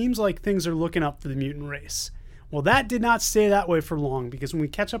 it seems like things are looking up for the mutant race. Well, that did not stay that way for long, because when we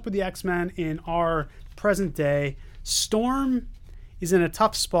catch up with the X-Men in our present day, Storm is in a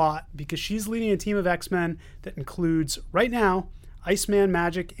tough spot because she's leading a team of X-Men that includes, right now, Iceman,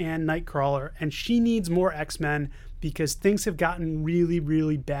 Magic, and Nightcrawler, and she needs more X-Men because things have gotten really,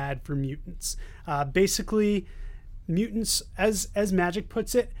 really bad for mutants. Basically, mutants, as Magic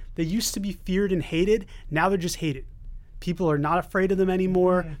puts it, they used to be feared and hated. Now they're just hated. People are not afraid of them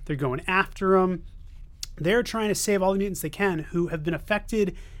anymore. Mm-hmm. They're going after them. They're trying to save all the mutants they can who have been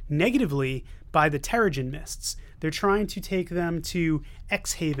affected negatively by the Terrigen mists. They're trying to take them to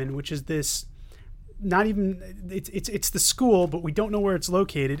X-Haven, which is this, not even, it's the school, but we don't know where it's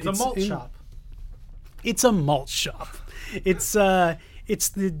located. It's a malt shop. It's a malt shop. It's the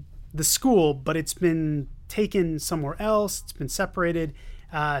school, but it's been taken somewhere else. It's been separated.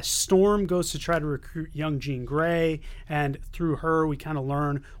 Storm goes to try to recruit young Jean Grey, and through her, we kind of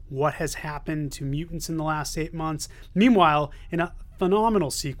learn what has happened to mutants in the last 8 months. Meanwhile, in a phenomenal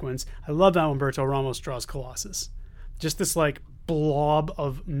sequence, I love how Humberto Ramos draws Colossus. Just this like blob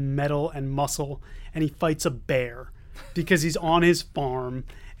of metal and muscle, and he fights a bear because he's on his farm,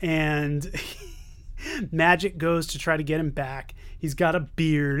 and Magic goes to try to get him back. He's got a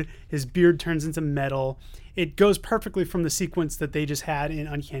beard. His beard turns into metal. It goes perfectly from the sequence that they just had in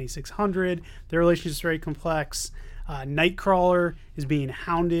Uncanny 600. Their relationship is very complex. Nightcrawler is being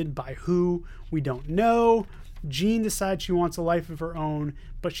hounded by who? We don't know. Jean decides she wants a life of her own,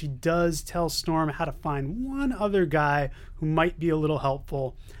 but she does tell Storm how to find one other guy who might be a little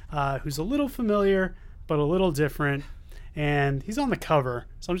helpful, who's a little familiar, but a little different. And he's on the cover,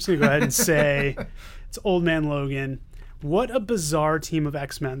 so I'm just going to go ahead and say it's Old Man Logan. What a bizarre team of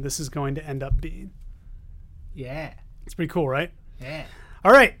X-Men this is going to end up being. Yeah. It's pretty cool, right? Yeah.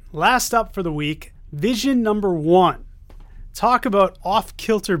 All right, last up for the week, Vision #1. Talk about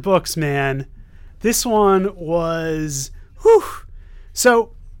off-kilter books, man. This one was, whew.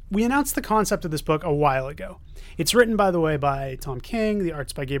 So we announced the concept of this book a while ago. It's written, by the way, by Tom King. The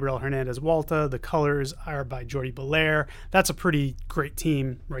art's by Gabriel Hernandez Walta. The colors are by Jordi Belair. That's a pretty great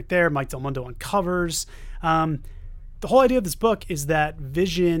team right there. Mike Del Mundo on covers. The whole idea of this book is that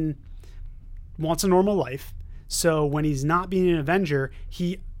Vision wants a normal life. So when he's not being an Avenger,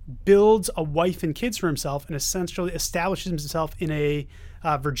 he builds a wife and kids for himself and essentially establishes himself in a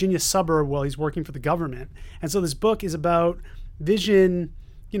Virginia suburb while he's working for the government. And so this book is about Vision,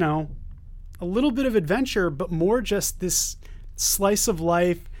 you know, a little bit of adventure, but more just this slice of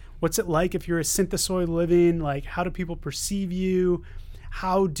life. What's it like if you're a synthesoid living? Like, how do people perceive you?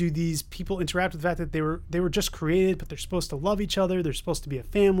 How do these people interact with the fact that they were just created, but they're supposed to love each other? They're supposed to be a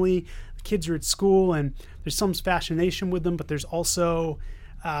family. The kids are at school, and there's some fascination with them, but there's also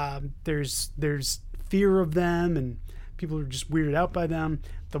there's fear of them, and people are just weirded out by them.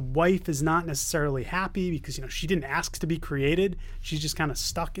 The wife is not necessarily happy because, you know, she didn't ask to be created. She's just kind of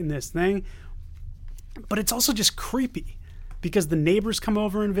stuck in this thing. But it's also just creepy because the neighbors come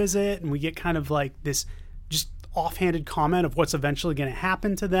over and visit, and we get kind of like this just offhanded comment of what's eventually going to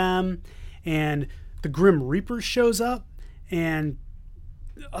happen to them. And the Grim Reaper shows up, and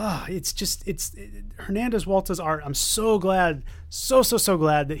it's Hernandez Walta's art. I'm so glad, so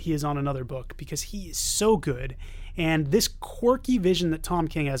glad that he is on another book because he is so good. And this quirky vision that Tom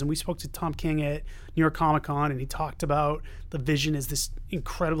King has, and we spoke to Tom King at New York Comic Con, and he talked about the Vision as this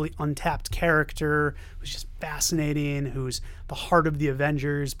incredibly untapped character who's just fascinating, who's the heart of the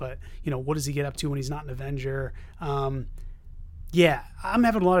Avengers, but, you know, what does he get up to when he's not an Avenger? Yeah, I'm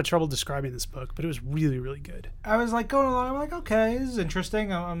having a lot of trouble describing this book, but it was really, really good. I was like going along, I'm like, okay, this is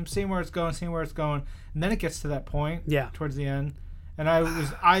interesting. I'm seeing where it's going, and then it gets to that point, towards the end, and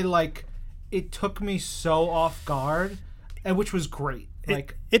it took me so off guard, and which was great.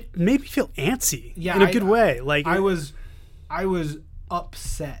 It made me feel antsy in a good way. Like I was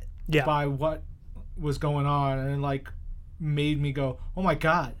upset by what was going on, and it like made me go, oh my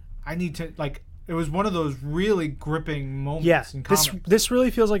god, I need to like. It was one of those really gripping moments in comics. This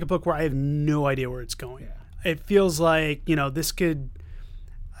really feels like a book where I have no idea where it's going. Yeah. It feels like, you know,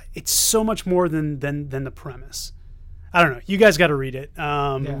 it's so much more than the premise. I don't know. You guys got to read it.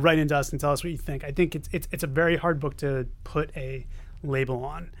 Write into us and tell us what you think. I think it's a very hard book to put a label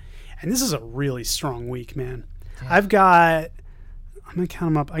on. And this is a really strong week, man. Yeah. I'm going to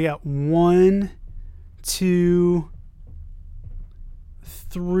count them up. I got 1, 2,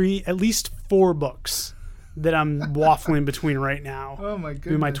 3, at least 4 books that I'm waffling between right now. Oh my goodness.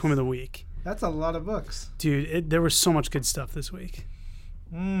 Doing my Twin of the Week. That's a lot of books. Dude, there was so much good stuff this week.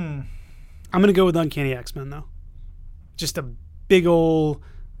 I'm going to go with Uncanny X-Men, though. Just a big old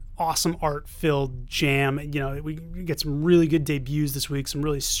awesome art filled jam. You know, we get some really good debuts this week, some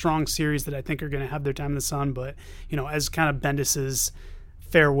really strong series that I think are going to have their time in the sun. But, you know, as kind of Bendis's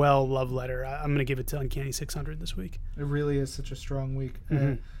farewell love letter, I'm going to give it to Uncanny 600 this week. It really is such a strong week.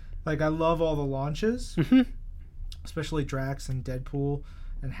 Mm-hmm. Like, I love all the launches, especially Drax and Deadpool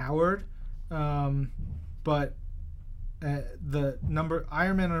and Howard. But the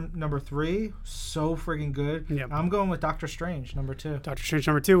Iron Man number 3, so friggin' good. Yep. I'm going with Doctor Strange number 2. Doctor Strange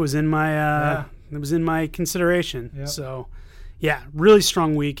number 2 was in my it was in my consideration. Yep. So yeah, really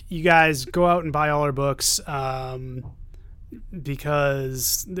strong week. You guys go out and buy all our books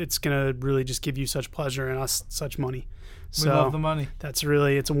because it's gonna really just give you such pleasure and us such money. We love the money. It's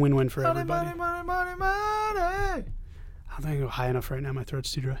a win-win for everybody. Money. I don't think I can go high enough right now. My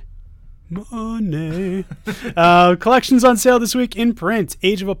throat's too dry. Money. Collections on sale this week in print.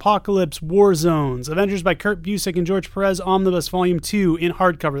 Age of Apocalypse, War Zones, Avengers by Kurt Busiek and George Perez, Omnibus Volume 2 in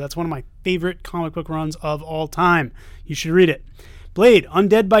hardcover. That's one of my favorite comic book runs of all time. You should read it. Blade,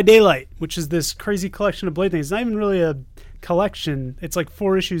 Undead by Daylight, which is this crazy collection of Blade things. It's not even really a collection. It's like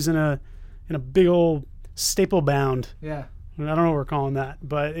 4 issues in a big old staple bound. Yeah. I don't know what we're calling that,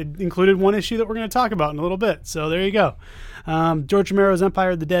 but it included 1 issue that we're going to talk about in a little bit. So there you go. George Romero's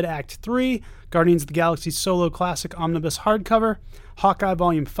Empire of the Dead Act 3, Guardians of the Galaxy Solo Classic Omnibus hardcover, Hawkeye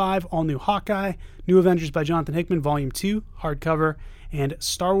Volume 5, All New Hawkeye, New Avengers by Jonathan Hickman Volume 2 hardcover, and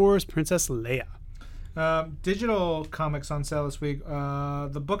Star Wars Princess Leia. Digital comics on sale this week.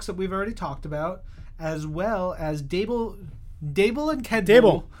 The books that we've already talked about, as well as Dable and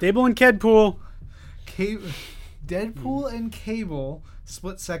Kedpool. Dable and Kedpool. Deadpool and Cable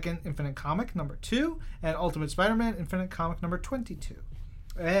Split Second Infinite Comic number 2 and Ultimate Spider-Man Infinite Comic number 22.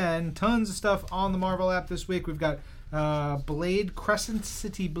 And tons of stuff on the Marvel app this week. We've got Blade Crescent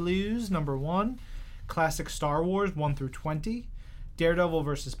City Blues number 1, Classic Star Wars 1 through 20, Daredevil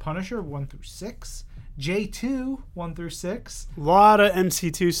vs. Punisher 1 through 6, J2 1 through 6. A lot of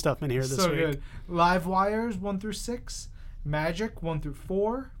MC2 stuff in here this week. So good. Live Wires 1 through 6. Magic 1 through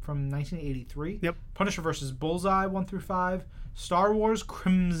 4 from 1983. Yep. Punisher vs. Bullseye 1 through 5. Star Wars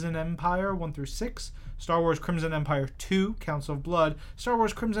Crimson Empire 1 through 6. Star Wars Crimson Empire 2 Council of Blood. Star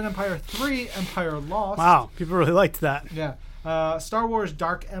Wars Crimson Empire 3 Empire Lost. Wow, people really liked that. Yeah. Star Wars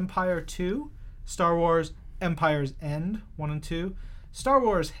Dark Empire 2. Star Wars Empire's End 1 and 2. Star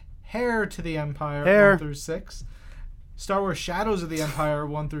Wars Heir to the Empire 1 through 6. Star Wars Shadows of the Empire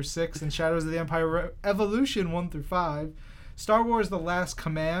 1 through 6 and Shadows of the Empire Evolution 1 through 5. Star Wars The Last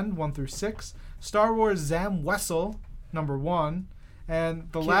Command 1 through 6. Star Wars Zam Wessel number 1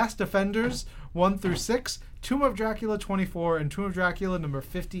 and The Last Defenders 1 through 6. Tomb of Dracula 24 and Tomb of Dracula number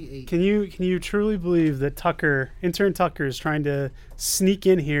 58. Can you truly believe that intern Tucker is trying to sneak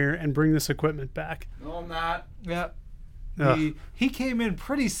in here and bring this equipment back? No, I'm not. Yeah. He came in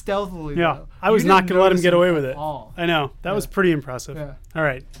pretty stealthily. Yeah, though. I was You not didn't going to let him notice get away at with it. all. I know. That was pretty impressive. Yeah. All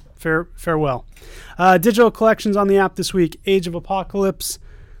right. Farewell. Digital collections on the app this week. Age of Apocalypse,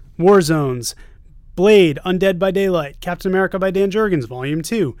 War Zones, Blade, Undead by Daylight, Captain America by Dan Jurgens, Volume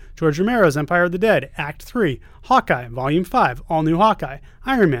 2, George Romero's Empire of the Dead, Act 3, Hawkeye, Volume 5, All New Hawkeye,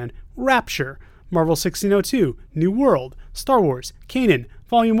 Iron Man, Rapture, Marvel 1602, New World, Star Wars, Kanan,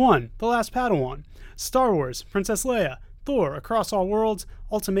 Volume 1, The Last Padawan, Star Wars, Princess Leia, Thor, Across All Worlds,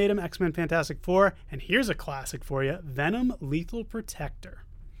 Ultimatum, X-Men Fantastic Four, and here's a classic for you, Venom, Lethal Protector.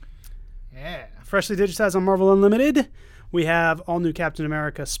 Yeah. Freshly digitized on Marvel Unlimited, we have All New Captain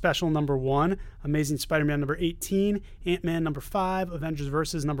America Special number 1, Amazing Spider-Man number 18, Ant-Man number 5, Avengers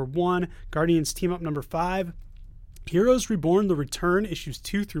Versus number 1, Guardians Team Up number 5, Heroes Reborn The Return issues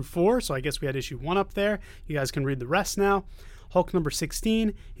 2 through 4, so I guess we had issue 1 up there. You guys can read the rest now. Hulk number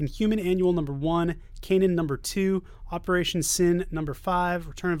 16, Inhuman Annual number 1, Kanan number 2, Operation Sin number 5,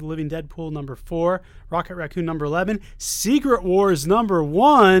 Return of the Living Deadpool number 4, Rocket Raccoon number 11, Secret Wars number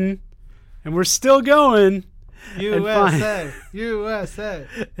 1, and we're still going. USA.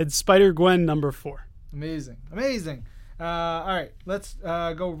 And Spider-Gwen number 4. Amazing. All right, let's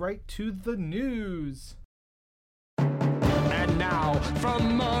go right to the news. And now,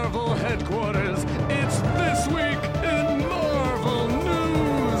 from Marvel headquarters, it's This Week in Marvel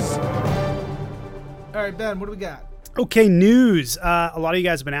News. All right, Ben, what do we got? Okay, news. A lot of you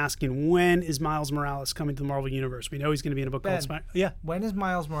guys have been asking, when is Miles Morales coming to the Marvel Universe? We know he's going to be in a book called Spider. Yeah. When is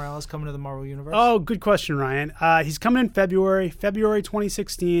Miles Morales coming to the Marvel Universe? Oh, good question, Ryan. He's coming in February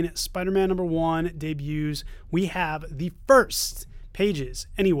 2016. Spider-Man number 1 debuts. We have the first pages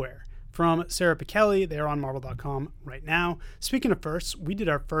anywhere from Sarah Pichelli. They are on Marvel.com right now. Speaking of firsts, we did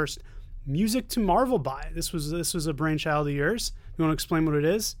our first Music to Marvel buy. This was a brainchild of yours. You want to explain what it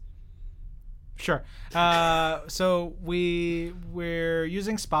is? Sure. So we're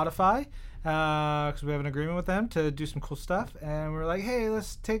using Spotify because we have an agreement with them to do some cool stuff, and we're like, hey,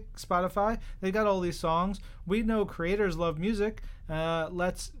 let's take Spotify. They got all these songs. We know creators love music.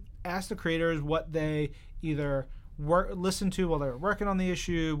 Let's ask the creators what they either listen to while they're working on the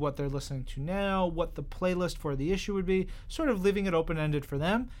issue, what they're listening to now, what the playlist for the issue would be, sort of leaving it open-ended for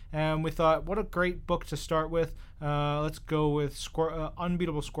them. And we thought, what a great book to start with. Let's go with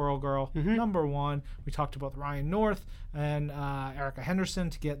Unbeatable Squirrel Girl, number 1. We talked about Ryan North and Erica Henderson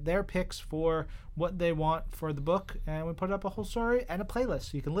to get their picks for what they want for the book, and we put up a whole story and a playlist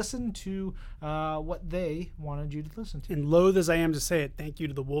so you can listen to what they wanted you to listen to. And loath as I am to say it, thank you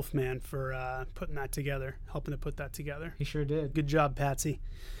to the Wolfman for putting that together, helping to put that together. He sure did. Good job, Patsy.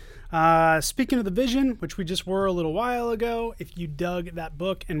 Speaking of the Vision, which we just were a little while ago, if you dug that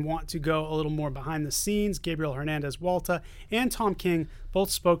book and want to go a little more behind the scenes, Gabriel Hernandez Walta and Tom King both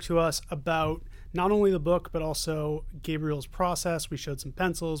spoke to us about not only the book, but also Gabriel's process. We showed some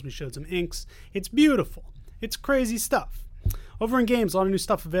pencils, we showed some inks. It's beautiful. It's crazy stuff. Over in games, a lot of new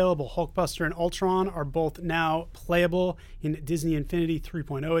stuff available. Hulkbuster and Ultron are both now playable in Disney Infinity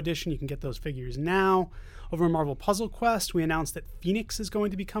 3.0 edition. You can get those figures now. Over in Marvel Puzzle Quest, we announced that Phoenix is going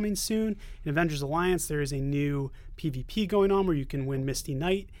to be coming soon. In Avengers Alliance, there is a new PvP going on where you can win Misty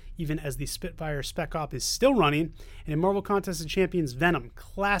Knight, even as the Spitfire Spec Op is still running. And in Marvel Contest of Champions, Venom,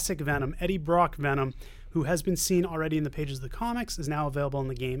 classic Venom, Eddie Brock Venom, who has been seen already in the pages of the comics, is now available in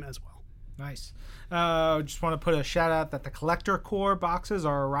the game as well. Nice. Just want to put a shout out that the Collector Core boxes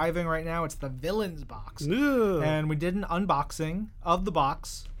are arriving right now. It's the Villains box. Ooh. And we did an unboxing of the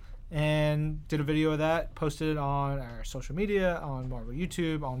box and did a video of that, posted it on our social media, on Marvel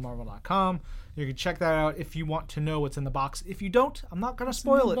YouTube, on Marvel.com. You can check that out if you want to know what's in the box. If you don't, I'm not going to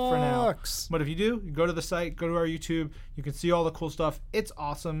spoil it for now. But if you do, you go to the site, go to our YouTube. You can see all the cool stuff. It's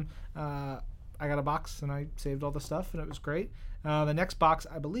awesome. I got a box and I saved all the stuff and it was great. The next box,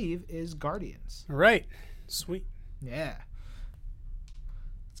 I believe, is Guardians. All right. Sweet. Yeah.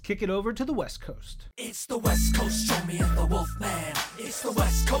 Let's kick it over to the West Coast. It's the West Coast, show me and the Wolfman. It's the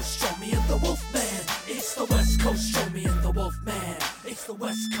West Coast, show me and the Wolfman. It's the West Coast, show me and the Wolfman. It's the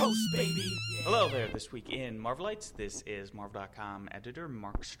West Coast, baby. Yeah. Hello there. This week in Marvelites, this is Marvel.com editor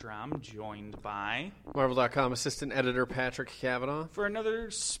Mark Strom, joined by Marvel.com assistant editor Patrick Kavanaugh. for another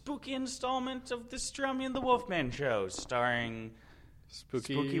spooky installment of the Strami and the Wolfman show, starring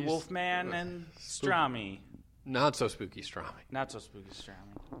Spooky Wolfman and Strami. Not so spooky Strami. Not so spooky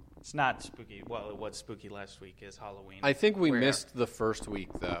Strami. It's not spooky. Well, it was spooky last week is Halloween. I think we missed the first week,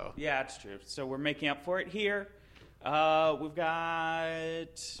 though. Yeah, it's true. So we're making up for it here. We've got...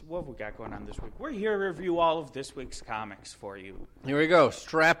 What have we got going on this week? We're here to review all of this week's comics for you. Here we go.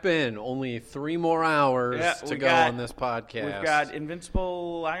 Strap in. Only 3 more hours to go on this podcast. We've got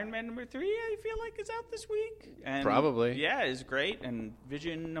Invincible Iron Man number 3, I feel like, is out this week. And Probably. Yeah, it's great. And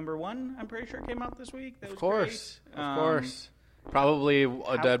Vision number 1, I'm pretty sure, came out this week. That was Of course. great. Of course. Probably a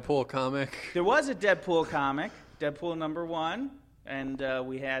Deadpool comic. There was a Deadpool comic, Deadpool number 1. And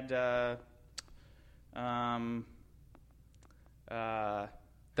we had...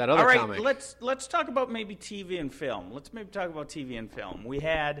 That other all right, comic. let's talk about maybe TV and film. Let's maybe talk about TV and film. We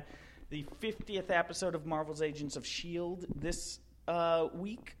had the 50th episode of Marvel's Agents of S.H.I.E.L.D. this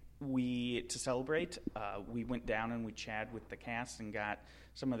week. To celebrate, we went down and we chatted with the cast and got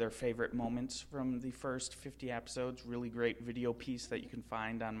some of their favorite moments from the first 50 episodes. Really great video piece that you can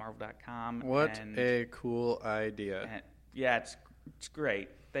find on Marvel.com. What a cool idea. Yeah, it's great.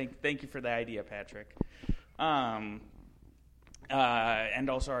 Thank you for the idea, Patrick. And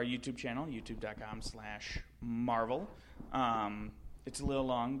also our YouTube channel, youtube.com/Marvel. It's a little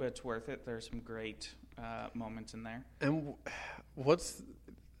long, but it's worth it. There's some great moments in there. And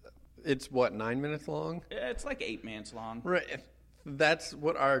it's what, 9 minutes long? It's like 8 minutes long. Right. That's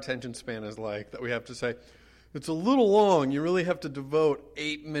what our attention span is like, that we have to say, it's a little long. You really have to devote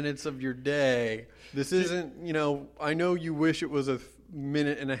 8 minutes of your day. This isn't, I know you wish it was a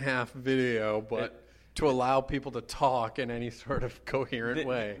minute and a half video, but to allow people to talk in any sort of coherent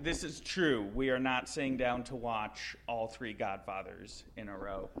way. This is true. We are not sitting down to watch all 3 Godfathers in a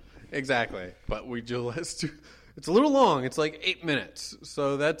row. Exactly. But it's a little long. It's like 8 minutes.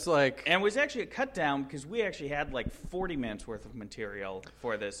 So that's like... And it was actually a cut down because we actually had like 40 minutes worth of material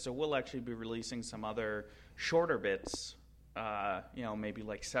for this. So we'll actually be releasing some other shorter bits, maybe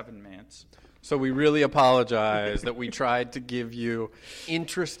like 7 minutes. So we really apologize that we tried to give you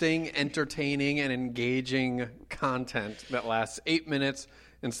interesting, entertaining, and engaging content that lasts 8 minutes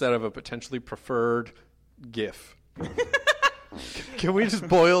instead of a potentially preferred GIF. Can we just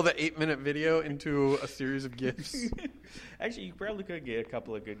boil the 8-minute video into a series of GIFs? Actually, you probably could get a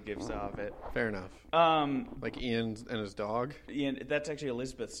couple of good GIFs out of it. Fair enough. Like Ian and his dog? Ian, that's actually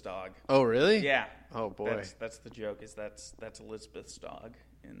Elizabeth's dog. Oh, really? Yeah. Oh, boy. That's the joke, is that's Elizabeth's dog.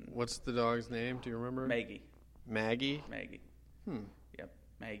 What's the dog's name? Do you remember? Maggie. Maggie? Maggie. Yep.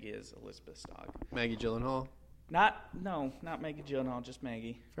 Maggie is Elizabeth's dog. Maggie Gyllenhaal? Not Maggie Gyllenhaal, just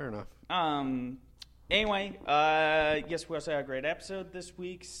Maggie. Fair enough. Anyway, yes, we also had a great episode this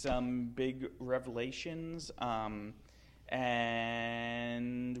week. Some big revelations.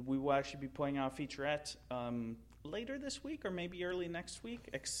 And we will actually be putting out a featurette later this week or maybe early next week,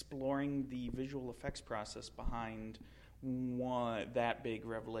 exploring the visual effects process behind that big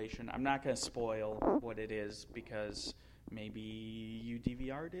revelation. I'm not going to spoil what it is because maybe you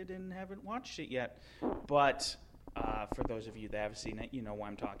DVR'd it and haven't watched it yet. But For those of you that have seen it, you know what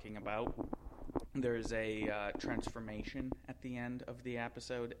I'm talking about. There's a transformation at the end of the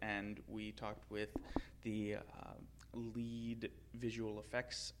episode, and we talked with the lead visual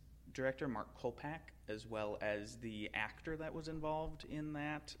effects director, Mark Kolpak, as well as the actor that was involved in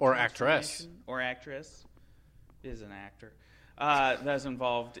that. Or actress. transformation. Or actress. Is an actor. That's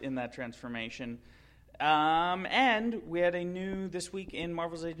involved in that transformation. And we had a new this week in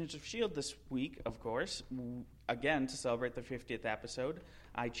Marvel's Agents of S.H.I.E.L.D. this week, of course. Again, to celebrate the 50th episode,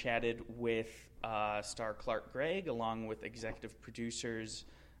 I chatted with star Clark Gregg, along with executive producers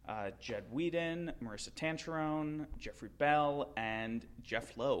Jed Whedon, Marissa Tancherone, Jeffrey Bell, and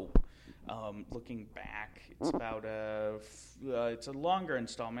Jeff Lowe. Looking back, it's about it's a longer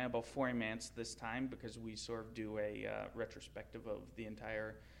installment, about 40 minutes this time, because we sort of do a retrospective of the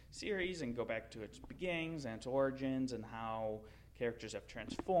entire series and go back to its beginnings and its origins and how characters have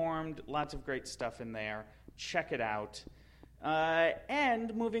transformed. Lots of great stuff in there. Check it out.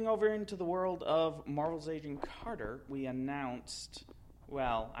 And moving over into the world of Marvel's Agent Carter, we announced,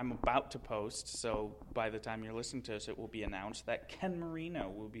 well, I'm about to post, so by the time you're listening to us, it will be announced that Ken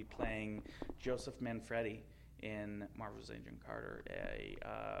Marino will be playing Joseph Manfredi in Marvel's Agent Carter, a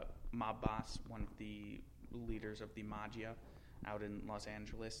mob boss, one of the leaders of the Maggia out in Los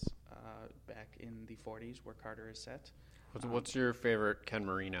Angeles back in the 40s, where Carter is set. What's your favorite Ken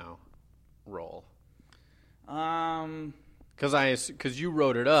Marino role? Because you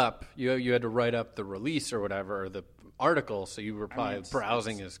wrote it up, you had to write up the release or whatever, or the article, so you were probably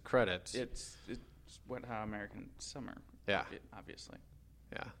browsing his credits. It's Wet Hot American Summer. Yeah. Obviously.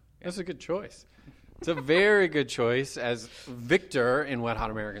 Yeah. That's a good choice. It's a very good choice as Victor in Wet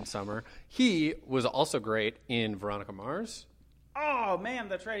Hot American Summer. He was also great in Veronica Mars. Oh, man,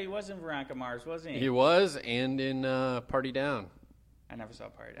 that's right. He was in Veronica Mars, wasn't he? He was, and in Party Down. I never saw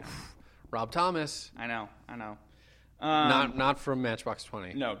Party Down. Rob Thomas. I know. Not from Matchbox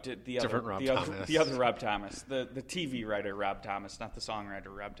 20. No, Different Rob Thomas. The other Rob Thomas. The TV writer Rob Thomas, not the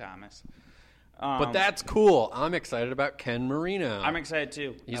songwriter Rob Thomas. But that's cool. I'm excited about Ken Marino. I'm excited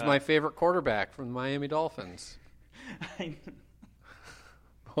too. He's my favorite quarterback from the Miami Dolphins.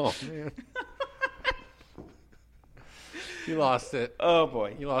 Oh, man. You lost it. Oh,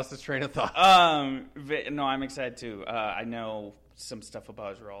 boy. You lost his train of thought. No, I'm excited too. I know some stuff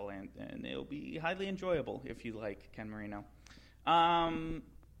about his role, and it'll be highly enjoyable if you like Ken Marino. I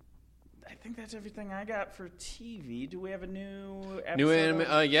think that's everything I got for TV. Do we have a new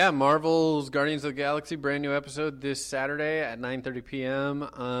episode? Yeah, Marvel's Guardians of the Galaxy, brand new episode this Saturday at 9:30 p.m.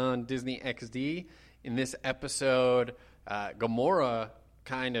 on Disney XD. In this episode, Gamora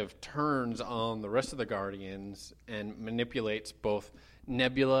kind of turns on the rest of the Guardians and manipulates both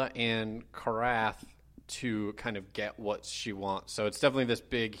Nebula and Karath to kind of get what she wants. So it's definitely this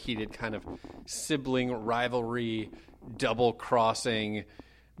big, heated kind of sibling rivalry, double-crossing.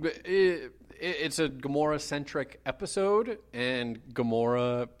 It's a Gamora-centric episode, and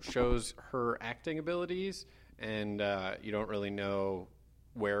Gamora shows her acting abilities, and you don't really know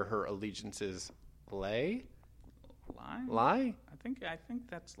where her allegiances lay. Lie? I think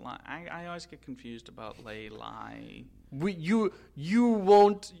that's lie. I always get confused about lie. You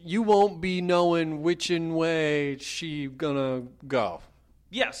won't be knowing which way she gonna go.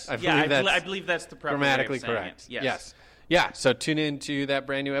 Yes. I believe that's the proper grammatically way of saying correct. It. Yes. Yeah, so tune in to that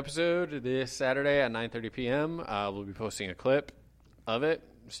brand new episode this Saturday at 9:30 p.m. We'll be posting a clip of it,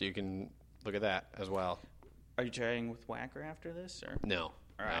 so you can look at that as well. Are you chatting with Whacker after this, or No.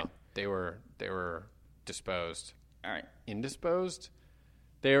 All right. No. They were disposed. All right. Indisposed?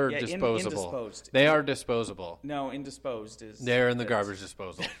 They are disposable. indisposed. They are disposable. No, indisposed is. They're in the garbage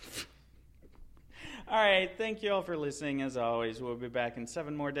disposal. All right. Thank you all for listening. As always, we'll be back in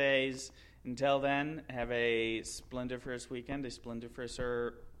 7 more days. Until then, have a splendiferous weekend, a splendiferous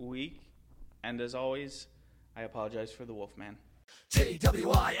week. And as always, I apologize for the Wolfman. TWIMURC!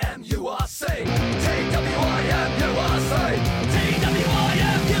 TWIMURC! TWIMURC!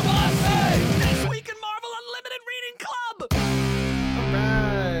 This week in Marvel Unlimited Reading Club!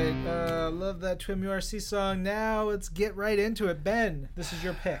 Alright, love that Twim URC song. Now let's get right into it. Ben, this is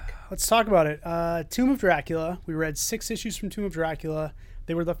your pick. Let's talk about it. Tomb of Dracula. We read 6 issues from Tomb of Dracula.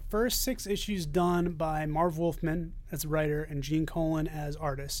 They were the first 6 issues done by Marv Wolfman as writer and Gene Colan as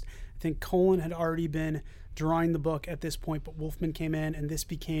artist. I think Colan had already been drawing the book at this point, but Wolfman came in, and this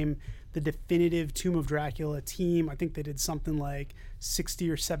became the definitive Tomb of Dracula team. I think they did something like 60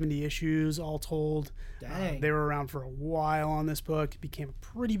 or 70 issues all told. Dang. They were around for a while on this book. It became a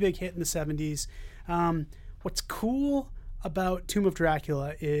pretty big hit in the 70s. What's cool about Tomb of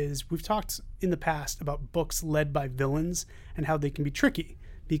Dracula is we've talked in the past about books led by villains and how they can be tricky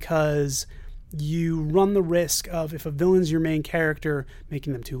because you run the risk of, if a villain's your main character,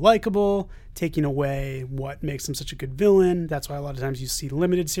 making them too likable, taking away what makes them such a good villain. That's why a lot of times you see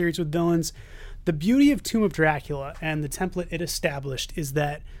limited series with villains. The beauty of Tomb of Dracula and the template it established is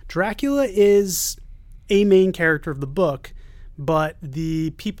that Dracula is a main character of the book, but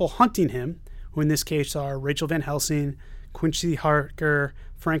the people hunting him, who in this case are Rachel Van Helsing, Quincy Harker,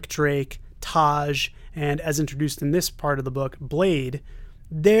 Frank Drake, Taj, and as introduced in this part of the book, Blade,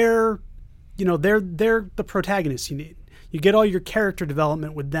 they're the protagonists you need. You get all your character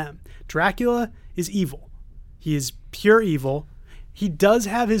development with them. Dracula is evil. He is pure evil. He does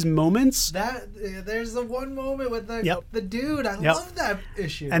have his moments. There's the one moment with the dude. I love that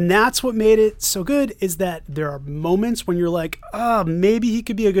issue. And that's what made it so good, is that there are moments when you're like, oh, maybe he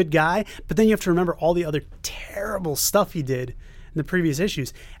could be a good guy. But then you have to remember all the other terrible stuff he did in the previous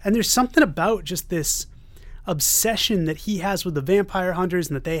issues. And there's something about just this obsession that he has with the vampire hunters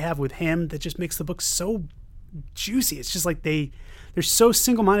and that they have with him that just makes the book so juicy. It's just like they're so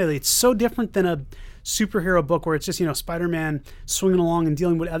single-minded. It's so different than a superhero book where it's just, Spider-Man swinging along and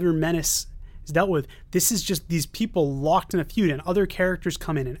dealing with whatever menace is dealt with. This is just these people locked in a feud, and other characters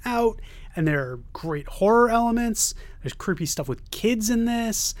come in and out, and there are great horror elements. There's creepy stuff with kids in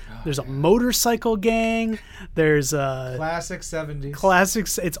this. There's a motorcycle gang. There's classic 70s.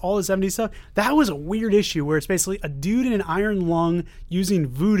 Classics. It's all the 70s stuff. That was a weird issue where it's basically a dude in an iron lung using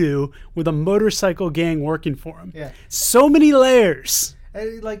voodoo with a motorcycle gang working for him. Yeah. So many layers.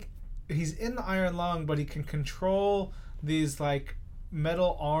 And, he's in the iron lung, but he can control these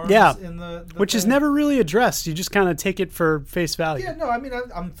metal arms in the which is never really addressed. You just kind of take it for face value. Yeah, no, I mean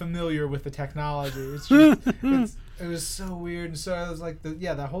I'm familiar with the technology. It's just it was so weird, and so I was like,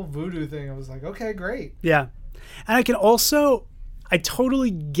 that whole voodoo thing. I was like, okay, great. Yeah, and I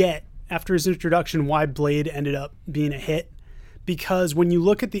totally get after his introduction why Blade ended up being a hit, because when you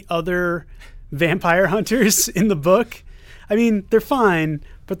look at the other vampire hunters in the book, I mean, they're fine,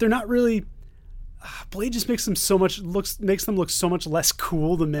 but they're not really. Blade just makes them look so much less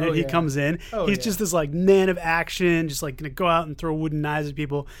cool the minute he comes in. He's just this man of action, just gonna go out and throw wooden knives at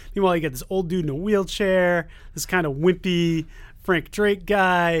people. Meanwhile, you get this old dude in a wheelchair, this kind of wimpy Frank Drake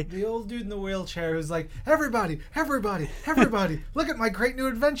guy. The old dude in the wheelchair who's like, everybody, look at my great new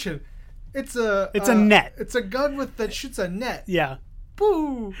invention. It's a net. It's a gun that shoots a net. Yeah.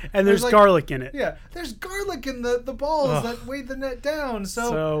 Boo! And there's garlic in it. Yeah, there's garlic in the balls that weigh the net down,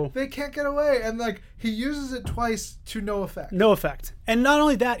 so they can't get away. And he uses it twice to no effect. No effect. And not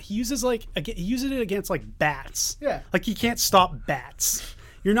only that, he uses it against bats. Yeah. He can't stop bats.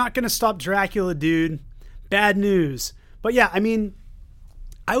 You're not gonna stop Dracula, dude. Bad news. But yeah, I mean,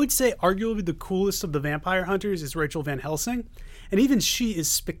 I would say arguably the coolest of the vampire hunters is Rachel Van Helsing. And even she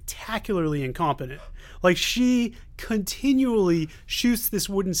is spectacularly incompetent. She continually shoots this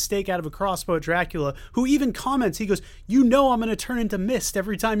wooden stake out of a crossbow at Dracula, who even comments, he goes, I'm going to turn into mist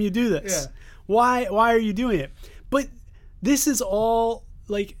every time you do this. Yeah. Why are you doing it? But this is all,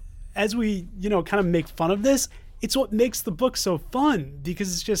 as we, kind of make fun of this, it's what makes the book so fun,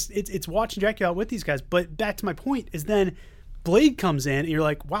 because it's watching Dracula out with these guys. But back to my point is then Blade comes in and you're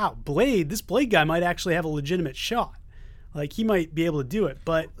like, wow, this Blade guy might actually have a legitimate shot. He might be able to do it,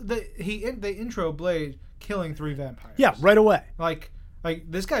 but they intro Blade killing 3 vampires. Yeah, right away.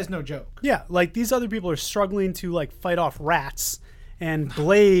 This guy's no joke. Yeah, these other people are struggling to fight off rats, and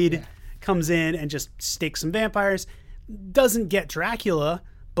Blade comes in and just stakes some vampires. Doesn't get Dracula,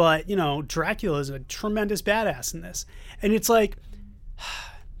 but Dracula is a tremendous badass in this, and it's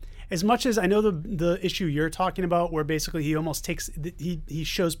as much as I know the issue you're talking about, where basically he almost he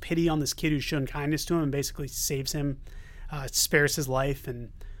shows pity on this kid who's shown kindness to him and basically saves him. Spares his life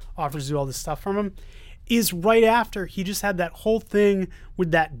and offers to do all this stuff from him, is right after he just had that whole thing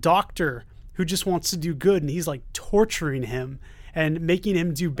with that doctor who just wants to do good, and he's torturing him and making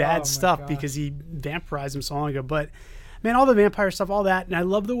him do bad stuff because he vampirized him so long ago. But man, all the vampire stuff, all that, and I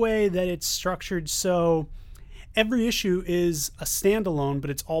love the way that it's structured. So every issue is a standalone, but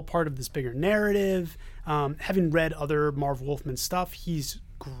it's all part of this bigger narrative. Having read other Marv Wolfman stuff, he's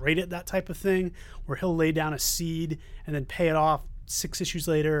great at that type of thing, where he'll lay down a seed and then pay it off 6 issues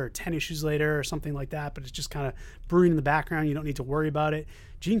later or 10 issues later or something like that, but it's just kind of brewing in the background. You don't need to worry about it.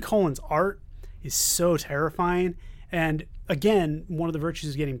 Gene Colan's art is so terrifying, and again, one of the virtues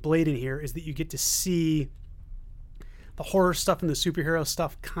of getting Blade in here is that you get to see the horror stuff and the superhero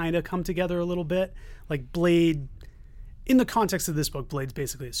stuff kind of come together a little bit. Blade, in the context of this book, Blade's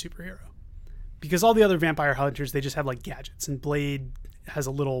basically a superhero, because all the other vampire hunters, they just have gadgets, and Blade has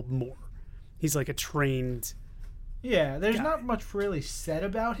a little more. He's a trained there's guy. Not much really said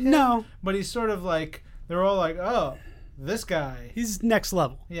about him. No, but he's sort of they're all oh, this guy. He's next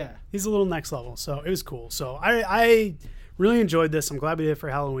level. Yeah. He's a little next level. So it was cool. So I really enjoyed this. I'm glad we did it for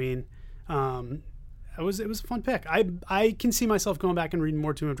Halloween. It was a fun pick. I can see myself going back and reading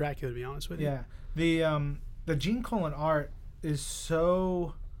more Tomb of Dracula, to be honest with you. Yeah. The Gene Colan art is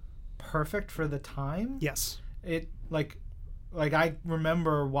so perfect for the time. Yes. It like I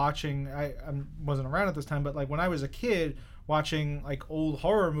remember watching. I wasn't around at this time, but like when I was a kid watching like old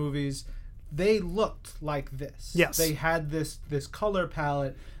horror movies, they looked like this. Yes. They had this color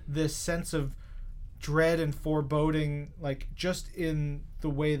palette, this sense of dread and foreboding, like just in the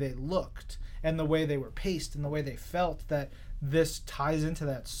way they looked and the way they were paced and the way they felt, that this ties into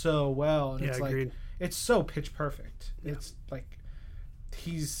that so well. And Yeah, it's agreed. like it's so pitch perfect. Yeah. It's like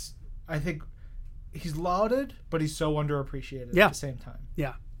I think he's lauded, but he's so underappreciated Yeah. at the same time.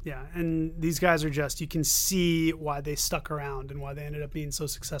 Yeah. Yeah. And these guys are you can see why they stuck around and why they ended up being so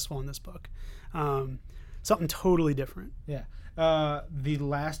successful in this book. Something totally different. Yeah. The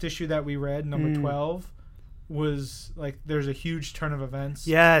last issue that we read, number 12, was like there's a huge turn of events.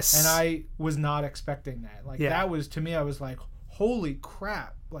 Yes. And I was not expecting that. Like that was, to me, I was like, holy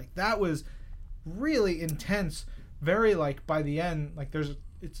crap. Like that was really intense. Very like by the end, like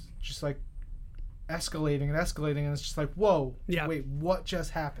it's just like escalating and it's just like, whoa, wait, what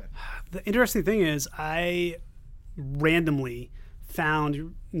just happened? The interesting thing is I randomly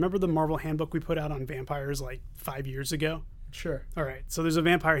found, remember the Marvel handbook we put out on vampires like 5 years ago? Sure. All right. So there's a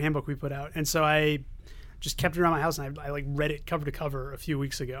vampire handbook we put out. And so I just kept it around my house and I like read it cover to cover a few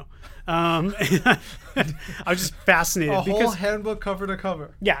weeks ago. I was just fascinated. A because whole handbook cover to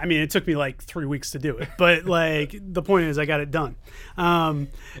cover. Yeah, I mean, it took me like 3 weeks to do it, but like the point is I got it done.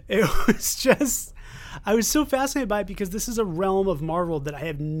 It was just, I was so fascinated by it because this is a realm of Marvel that I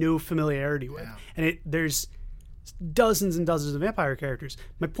have no familiarity with. Yeah. And there's dozens and dozens of vampire characters.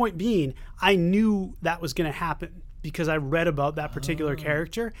 My point being, I knew that was going to happen because I read about that particular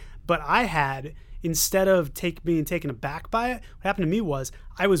character, but I had, instead of being taken aback by it, what happened to me was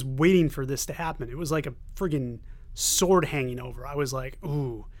I was waiting for this to happen. It was like a friggin' sword hanging over. I was like,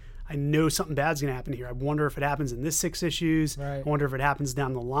 ooh, I know something bad's going to happen here. I wonder if it happens in this 6 issues. Right. I wonder if it happens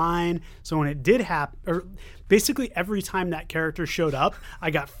down the line. So when it did happen, or basically every time that character showed up,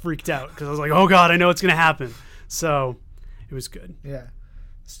 I got freaked out because I was like, oh God, I know what's going to happen. So it was good. Yeah.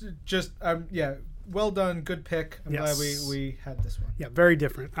 Just, well done. Good pick. I'm glad we had this one. Yeah, very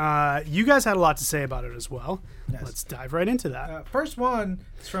different. You guys had a lot to say about it as well. Yes. Let's dive right into that. First one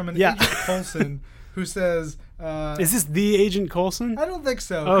is from an Yeah. Agent Coulson who says, Is this the Agent Coulson? I don't think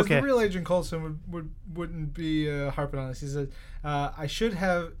so. Because Okay. the real Agent Coulson wouldn't be harping on this. He says,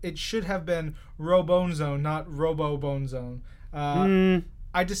 it should have been Robone Zone, not Robo Bone Zone.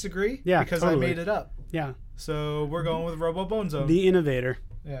 I disagree. Yeah, because totally. I made it up. Yeah. So we're going with Robo Bone Zone. The innovator.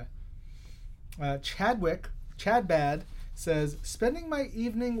 Yeah. Chad Bad says, spending my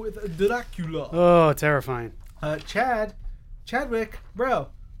evening with Dracula. Oh, terrifying. Chadwick, bro,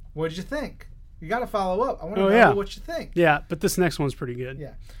 what'd you think? You got to follow up. I want to know yeah. what you think. Yeah, but this next one's pretty good.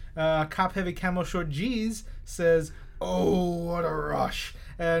 Yeah. Cop Heavy Camo Short G's says, oh, what a rush.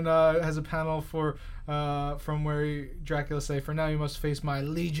 And has a panel for from where Dracula say, for now you must face my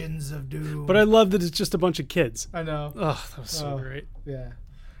legions of doom. But I love that it's just a bunch of kids. I know. Oh, that was so great. Yeah.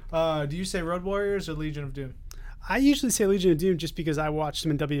 Do you say Road Warriors or Legion of Doom? I usually say Legion of Doom just because I watched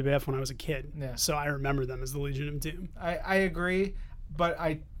them in WWF when I was a kid. Yeah. So I remember them as the Legion of Doom. I agree, but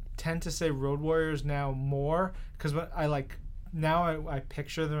I tend to say Road Warriors now more because I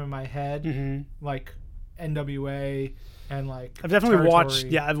picture them in my head like NWA and like I've definitely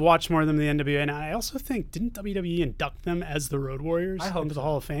Territory. I've watched more of them than the NWA, and I also think, didn't WWE induct them as the Road Warriors I hope into the so.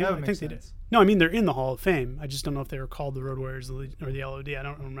 Hall of Fame? That would I make think they did. sense. No, I mean they're in the Hall of Fame. I just don't know if they were called the Road Warriors or the LOD. I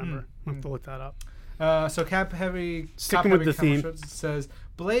don't remember. I'll have to look that up. So Cap Heavy Sticking with the theme. says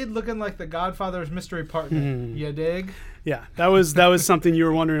Blade looking like the Godfather's mystery partner. You dig? Yeah, that was something you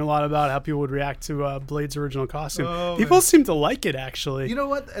were wondering a lot about, how people would react to Blade's original costume. Oh, People man. seem to like it, actually. You know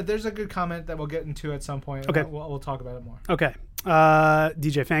what? There's a good comment that we'll get into at some point. Okay. We'll talk about it more. Okay.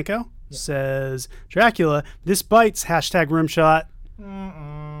 DJ Fanko says, Dracula, this bites, #rimshot.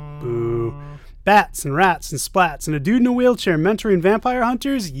 Boo. Bats and rats and splats and a dude in a wheelchair mentoring vampire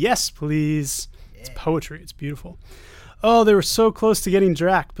hunters? Yes, please. It's poetry. It's beautiful. Oh, they were so close to getting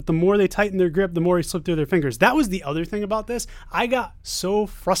Drac, but the more they tightened their grip, the more he slipped through their fingers. That was the other thing about this. I got so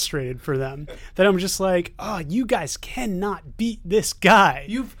frustrated for them that I'm just like, oh, you guys cannot beat this guy.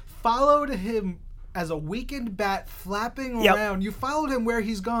 You've followed him as a weakened bat flapping Yep. around. You followed him where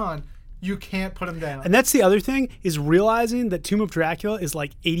he's gone. You can't put him down. And that's the other thing, is realizing that Tomb of Dracula is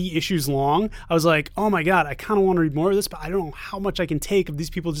like 80 issues long. I was like, oh my God, I kind of want to read more of this, but I don't know how much I can take of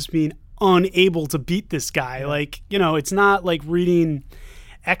these people just being unable to beat this guy. Like, it's not like reading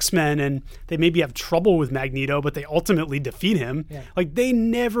X-Men and they maybe have trouble with Magneto, but they ultimately defeat him. Yeah. Like, they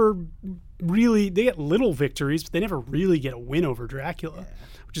never really, they get little victories, but they never really get a win over Dracula,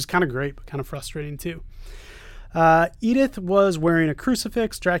 which is kind of great, but kind of frustrating too. Edith was wearing a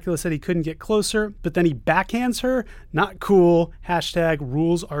crucifix. Dracula said he couldn't get closer, but then he backhands her. Not cool. #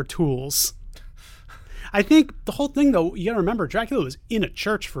 rules are tools. I think the whole thing, though, you got to remember, Dracula was in a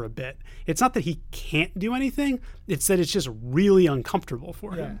church for a bit. It's not that he can't do anything. It's that it's just really uncomfortable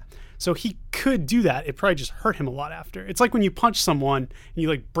for him. So he could do that. It probably just hurt him a lot after. It's like when you punch someone and you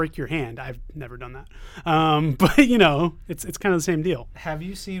like break your hand. I've never done that. But, it's kind of the same deal. Have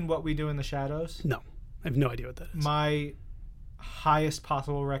you seen What We Do in the Shadows? No. I have no idea what that is. My highest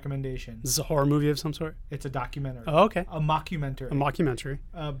possible recommendation. This is a horror movie of some sort? It's a documentary. Oh, okay. A mockumentary. A mockumentary.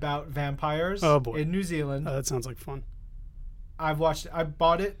 About vampires boy. in New Zealand. That sounds like fun. I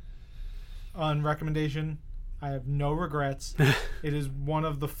bought it on recommendation. I have no regrets. It is one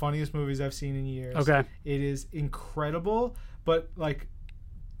of the funniest movies I've seen in years. Okay. It is incredible, but like,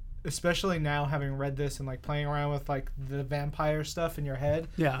 especially now having read this and like playing around with like the vampire stuff in your head,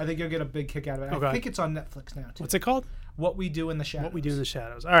 I think you'll get a big kick out of it. Okay. I think it's on Netflix now too. What's it called? What We Do in the Shadows. What We Do in the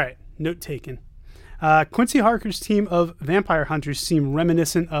Shadows. All right. Note taken. Quincy Harker's team of vampire hunters seem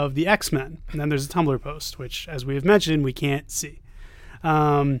reminiscent of the X-Men. And then there's a Tumblr post, which, as we have mentioned, we can't see.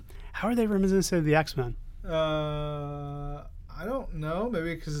 How are they reminiscent of the X-Men? I don't know.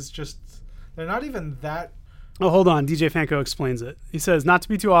 Maybe because it's just they're not even that. Oh, hold on. DJ Fanco explains it. He says, not to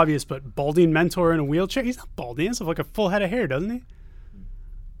be too obvious, but balding mentor in a wheelchair. He's not balding. He has like a full head of hair, doesn't he?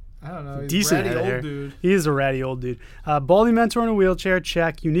 I don't know. He's Decent a ratty head of hair. old dude. He is a ratty old dude. Balding mentor in a wheelchair,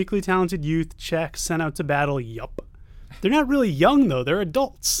 check. Uniquely talented youth, check. Sent out to battle, yup. They're not really young, though. They're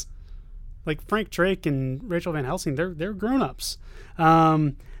adults. Like Frank Drake and Rachel Van Helsing, they're grown-ups.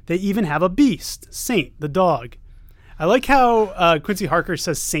 They even have a beast, Saint, the dog. I like how Quincy Harker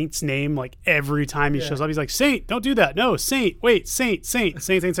says Saint's name like every time he shows up. He's like, Saint, don't do that. No, Saint. Wait, Saint. Yeah,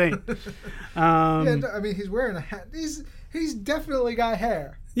 I mean, he's wearing a hat. He's definitely got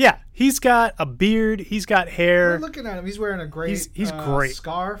hair. Yeah, he's got a beard. He's got hair. We're looking at him. He's wearing a great he's great.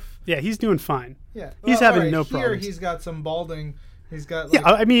 Scarf. Yeah, he's doing fine. Yeah. He's having no Here problems. he's got some balding. He's got Yeah,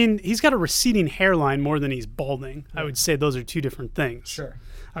 I mean, he's got a receding hairline more than he's balding. I would say those are two different things. Sure.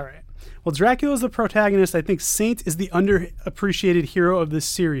 All right. Well, Dracula is the protagonist. I think Saint is the underappreciated hero of this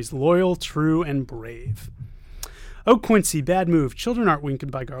series. Loyal, true, and brave. Oh, Quincy, bad move. Children aren't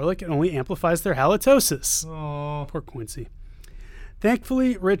weakened by garlic. It only amplifies their halitosis. Oh. Poor Quincy.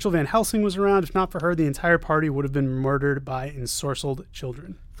 Thankfully, Rachel Van Helsing was around. If not for her, the entire party would have been murdered by ensorcelled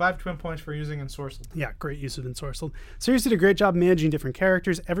children. 5 twin points for using ensorcelled. Yeah, great use of ensorcelled. Series did a great job managing different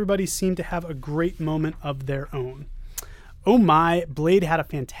characters. Everybody seemed to have a great moment of their own. Oh my, Blade had a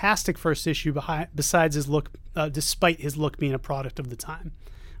fantastic first issue besides his look, despite his look being a product of the time.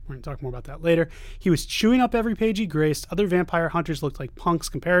 We're going to talk more about that later. He was chewing up every page he graced. Other vampire hunters looked like punks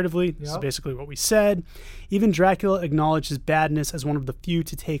comparatively. This is basically what we said. Even Dracula acknowledged his badness as one of the few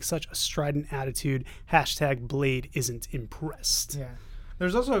to take such a strident attitude. # Blade isn't impressed. Yeah.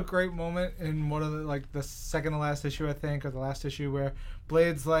 There's also a great moment in one of the second to last issue, I think, or the last issue, where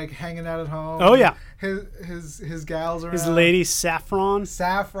Blade's like hanging out at home. Oh yeah, his gals around. His lady Saffron.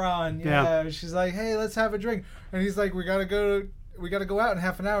 Yeah. She's like, hey, let's have a drink, and he's like, we gotta go out in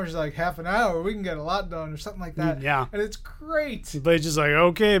half an hour. She's like, half an hour, we can get a lot done, or something like that. Yeah, and it's great. Blade's just like,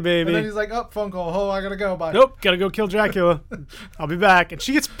 okay, baby. And then he's like, Funko, I gotta go. Bye. Nope, gotta go kill Dracula. I'll be back. And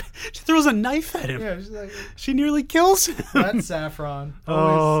she throws a knife at him. Yeah, she's like, she nearly kills him. That's Saffron.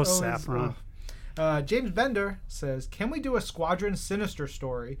 Always, Saffron. James Bender says, can we do a Squadron Sinister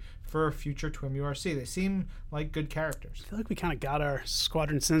story for a future TWIM URC? They seem like good characters. I feel like we kind of got our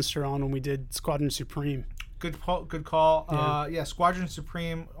Squadron Sinister on when we did Squadron Supreme. Good call. Yeah. Squadron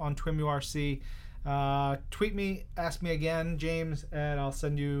Supreme on TWIM URC. Tweet me, ask me again, James, and I'll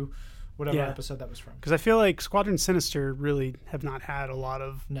send you whatever episode that was from. Because I feel like Squadron Sinister really have not had a lot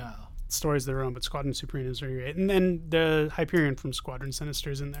of No. stories of their own, but Squadron Supreme is very great. And then the Hyperion from Squadron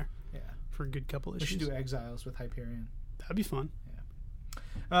Sinister is in there. Yeah. For a good couple We issues. should do Exiles with Hyperion. That'd be fun.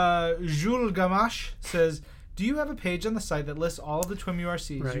 Jules Gamache says, do you have a page on the site that lists all of the TWIM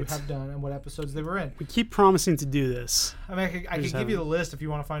URCs you have done and what episodes they were in? We keep promising to do this. I mean, I could give you the list if you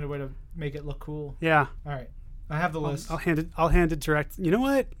want to find a way to make it look cool. Yeah. All right. I have the list. I'll hand it direct. You know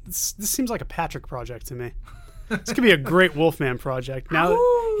what? This seems like a Patrick project to me. This could be a great Wolfman project. Now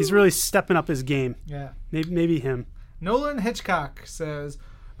he's really stepping up his game. Yeah. Maybe him. Nolan Hitchcock says,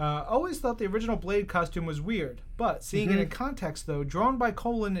 always thought the original Blade costume was weird, but seeing it in context, though, drawn by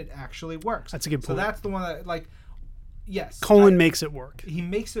Colin, it actually works. That's a good point. So that's the one that, like, yes, Colin makes it work. he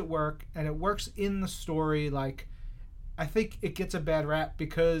makes it work, and it works in the story. Like, I think it gets a bad rap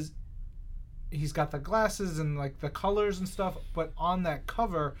because he's got the glasses and like the colors and stuff, but on that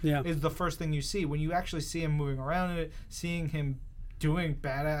cover is the first thing you see. When you actually see him moving around in it, seeing him doing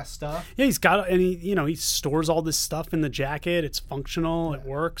badass stuff. Yeah, he's got, and he stores all this stuff in the jacket. It's functional. It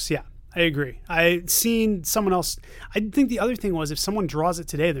works. Yeah, I agree. I seen someone else. I think the other thing was if someone draws it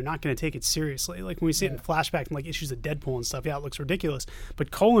today, they're not going to take it seriously. Like when we see it in flashback and like issues of Deadpool and stuff, yeah, it looks ridiculous.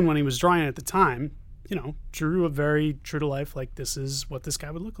 But Colin, when he was drawing it at the time, drew a very true to life, like this is what this guy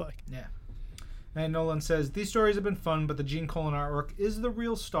would look like. Yeah. And Nolan says, these stories have been fun, but the Gene Colan artwork is the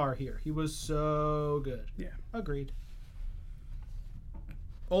real star here. He was so good. Yeah. Agreed.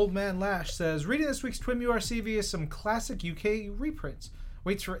 Old Man Lash says, reading this week's Twim URC via some classic UK reprints.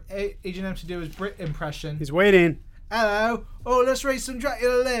 Waits for Agent M to do his Brit impression. He's waiting. Hello. Oh, let's read some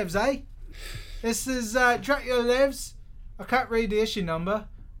Dracula Lives, eh? This is Dracula Lives. I can't read the issue number,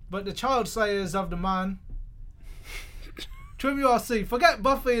 but the Child Slayers of the Man. Twim URC, forget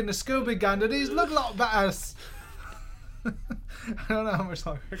Buffy and the Scooby Gander. These look like badass. I don't know how much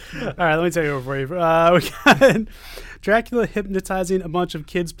longer. All right, let me take it over for you. We got Dracula hypnotizing a bunch of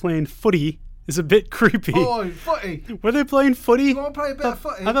kids playing footy is a bit creepy. Oh, footy. Were they playing footy? You want to play a bit of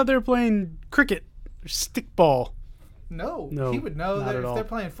footy? I thought they were playing cricket or stickball. No, he would know not that at if all. they're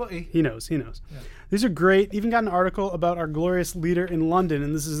playing footy. He knows. Yeah. These are great. Even got an article about our glorious leader in London,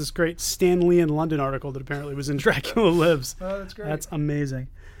 and this is this great Stan Lee in London article that apparently was in Dracula Lives. Oh, that's great. That's amazing.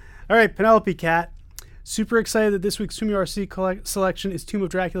 All right, Penelope Cat. Super excited that this week's Tomb URC selection is Tomb of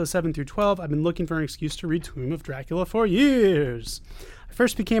Dracula 7 through 12. I've been looking for an excuse to read Tomb of Dracula for years. I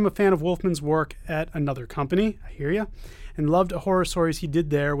first became a fan of Wolfman's work at another company, I hear ya, and loved horror stories he did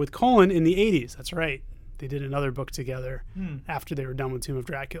there with Colin in the 80s. That's right. They did another book together after they were done with Tomb of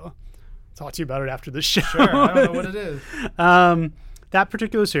Dracula. I'll talk to you about it after the show. Sure, I don't know what it is. That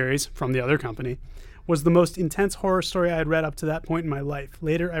particular series, from the other company, was the most intense horror story I had read up to that point in my life.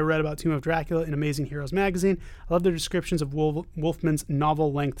 Later, I read about Tomb of Dracula in Amazing Heroes magazine. I loved their descriptions of Wolfman's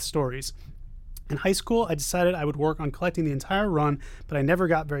novel-length stories. In high school, I decided I would work on collecting the entire run, but I never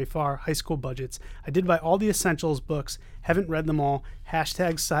got very far. High school budgets. I did buy all the Essentials books, haven't read them all.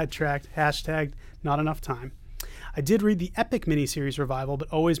 Hashtag sidetracked, hashtag not enough time. I did read the Epic miniseries revival, but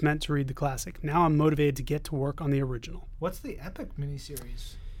always meant to read the classic. Now I'm motivated to get to work on the original. What's the Epic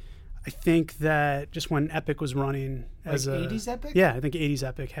miniseries? I think that just when Epic was running as like a 80s Epic? Yeah, I think 80s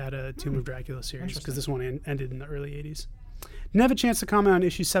Epic had a Tomb of Dracula series because this one ended in the early 80s. Didn't have a chance to comment on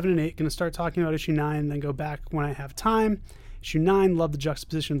issue 7 and 8. Going to start talking about issue 9 and then go back when I have time. Issue 9, love the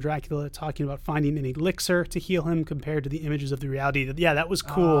juxtaposition of Dracula talking about finding an elixir to heal him compared to the images of the reality. Yeah, that was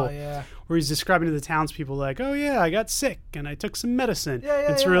cool. Oh, yeah. Where he's describing to the townspeople like, oh yeah, I got sick and I took some medicine.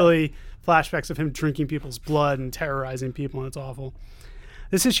 Yeah, it's yeah. really flashbacks of him drinking people's blood and terrorizing people, and it's awful.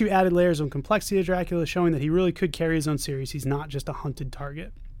 This issue added layers of complexity to Dracula, showing that he really could carry his own series. He's not just a hunted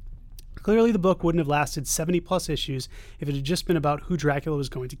target. Clearly, the book wouldn't have lasted 70-plus issues if it had just been about who Dracula was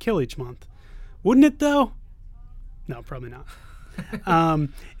going to kill each month. Wouldn't it, though? No, probably not.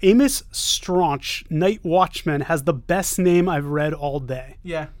 Amos Straunch, Night Watchman, has the best name I've read all day.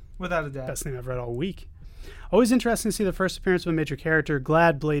 Yeah, without a doubt. Best name I've read all week. Always interesting to see the first appearance of a major character.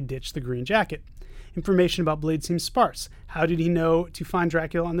 Glad Blade ditched the green jacket. Information about Blade seems sparse. How did he know to find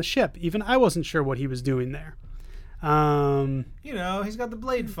Dracula on the ship? Even I wasn't sure what he was doing there. He's got the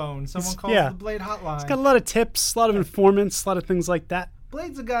Blade phone. Someone calls the Blade hotline. He's got a lot of tips, a lot of informants, a lot of things like that.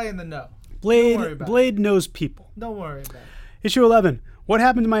 Blade's a guy in the know. Don't worry about Blade knows people. Don't worry about it. Issue 11. What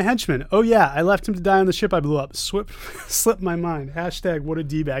happened to my henchman? Oh yeah, I left him to die on the ship I blew up. Slipped my mind. Hashtag what a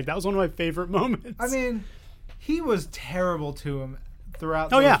D-bag. That was one of my favorite moments. I mean, he was terrible to him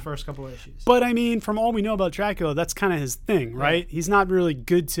throughout those first couple of issues. But I mean, from all we know about Dracula, that's kind of his thing, right? He's not really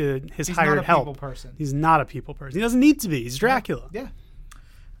good to his hired help. He's not a people person. He's not a people person. He doesn't need to be. He's Dracula. Yeah.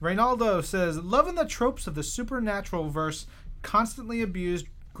 Reynaldo says, loving the tropes of the supernatural verse, constantly abused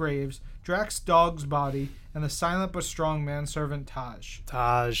graves, Drax's dog's body, and the silent but strong manservant Taj.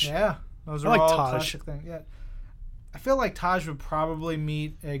 Taj. Yeah. Those are I like all Taj. classic things. Yeah. I feel like Taj would probably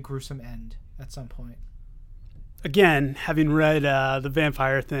meet a gruesome end at some point. Again, having read the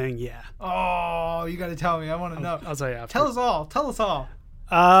vampire thing, yeah. Oh, you got to tell me. I want to know. I'll tell you after. Tell us all. Tell us all.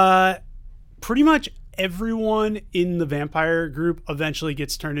 Pretty much everyone in the vampire group eventually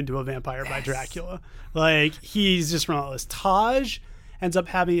gets turned into a vampire by Dracula. Like, he's just relentless. Taj ends up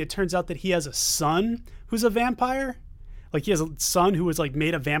it turns out that he has a son who's a vampire. Like, he has a son who was, like,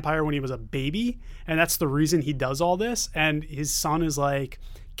 made a vampire when he was a baby, and that's the reason he does all this. And his son is, like,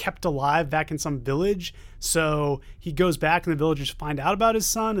 kept alive back in some village. So he goes back, and the villagers find out about his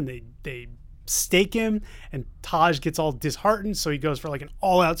son, and they stake him, and Taj gets all disheartened, so he goes for like an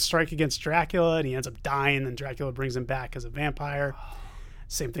all-out strike against Dracula, and he ends up dying, and Dracula brings him back as a vampire.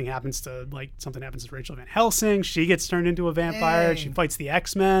 Same thing happens to, like, something happens to Rachel Van Helsing. She gets turned into a vampire. Dang. She fights the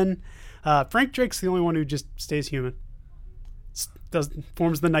X-Men. Frank Drake's the only one who just stays human.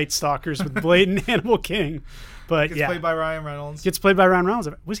 Forms the Night Stalkers with Blade and Hannibal King. But Gets yeah, played by Ryan Reynolds. gets played by Ryan Reynolds.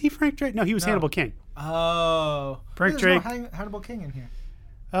 Was he Frank Drake? No, he was No. Hannibal King. Oh. Frank There's Drake. no Hannibal King in here.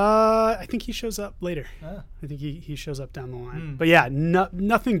 I think he shows up later. Ah. I think he shows up down the line. Hmm. But yeah,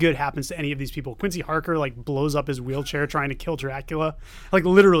 nothing good happens to any of these people. Quincy Harker like blows up his wheelchair trying to kill Dracula. Like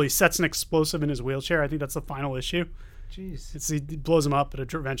literally sets an explosive in his wheelchair. I think that's the final issue. Jeez. He blows him up, but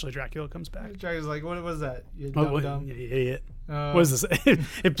eventually Dracula comes back. Dracula's like, what was that? You Oh, dumb. yeah, you idiot. Uh, What is this?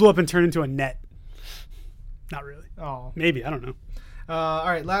 It blew up and turned into a net. Not really. Oh. Maybe. I don't know. All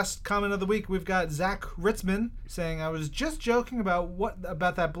right, last comment of the week. We've got Zach Ritzman saying, I was just joking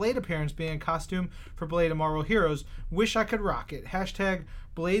about that Blade appearance being a costume for Blade and Marvel Heroes. Wish I could rock it. Hashtag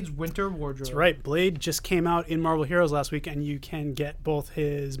Blade's winter wardrobe. That's right. Blade just came out in Marvel Heroes last week, and you can get both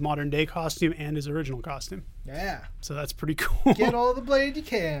his modern day costume and his original costume. Yeah. So that's pretty cool. Get all the Blade you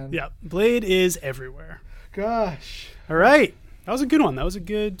can. Yeah. Blade is everywhere. Gosh. All right. That was a good one. That was a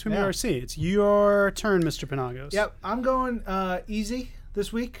good Tomb of Yeah. RC. It's your turn, Mr. Penagos. Yep, I'm going easy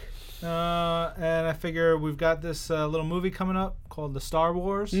this week. And I figure we've got this little movie coming up called The Star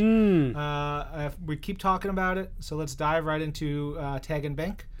Wars. We keep talking about it, so let's dive right into Tag and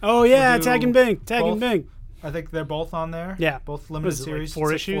Bank. Oh, yeah. We'll do Tag and Bank. Tag both. and Bank. I think they're both on there. Yeah. Both What limited is it, like series. 4 It's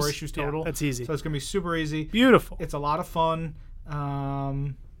like issues? 4 issues Yeah, total. that's easy. So it's going to be super easy. Beautiful. It's a lot of fun.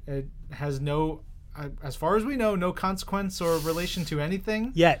 It has no, as far as we know, no consequence or relation to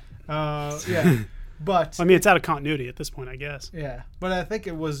anything. Yet. Yeah. But I mean, it's out of continuity at this point, I guess. yeah, but I think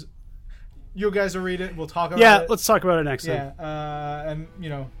it was. You guys will read it. We'll talk about Yeah, it. let's talk about it next time. Yeah, and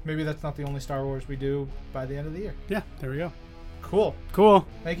maybe that's not the only Star Wars we do by the end of the year. Yeah, there we go. Cool. Cool.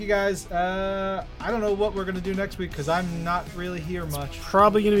 Thank you guys. I don't know what we're gonna do next week because I'm not really here much.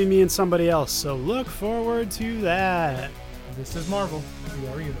 Probably going to be me and somebody else, so look forward to that. This is Marvel. We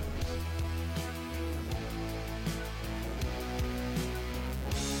are Universe.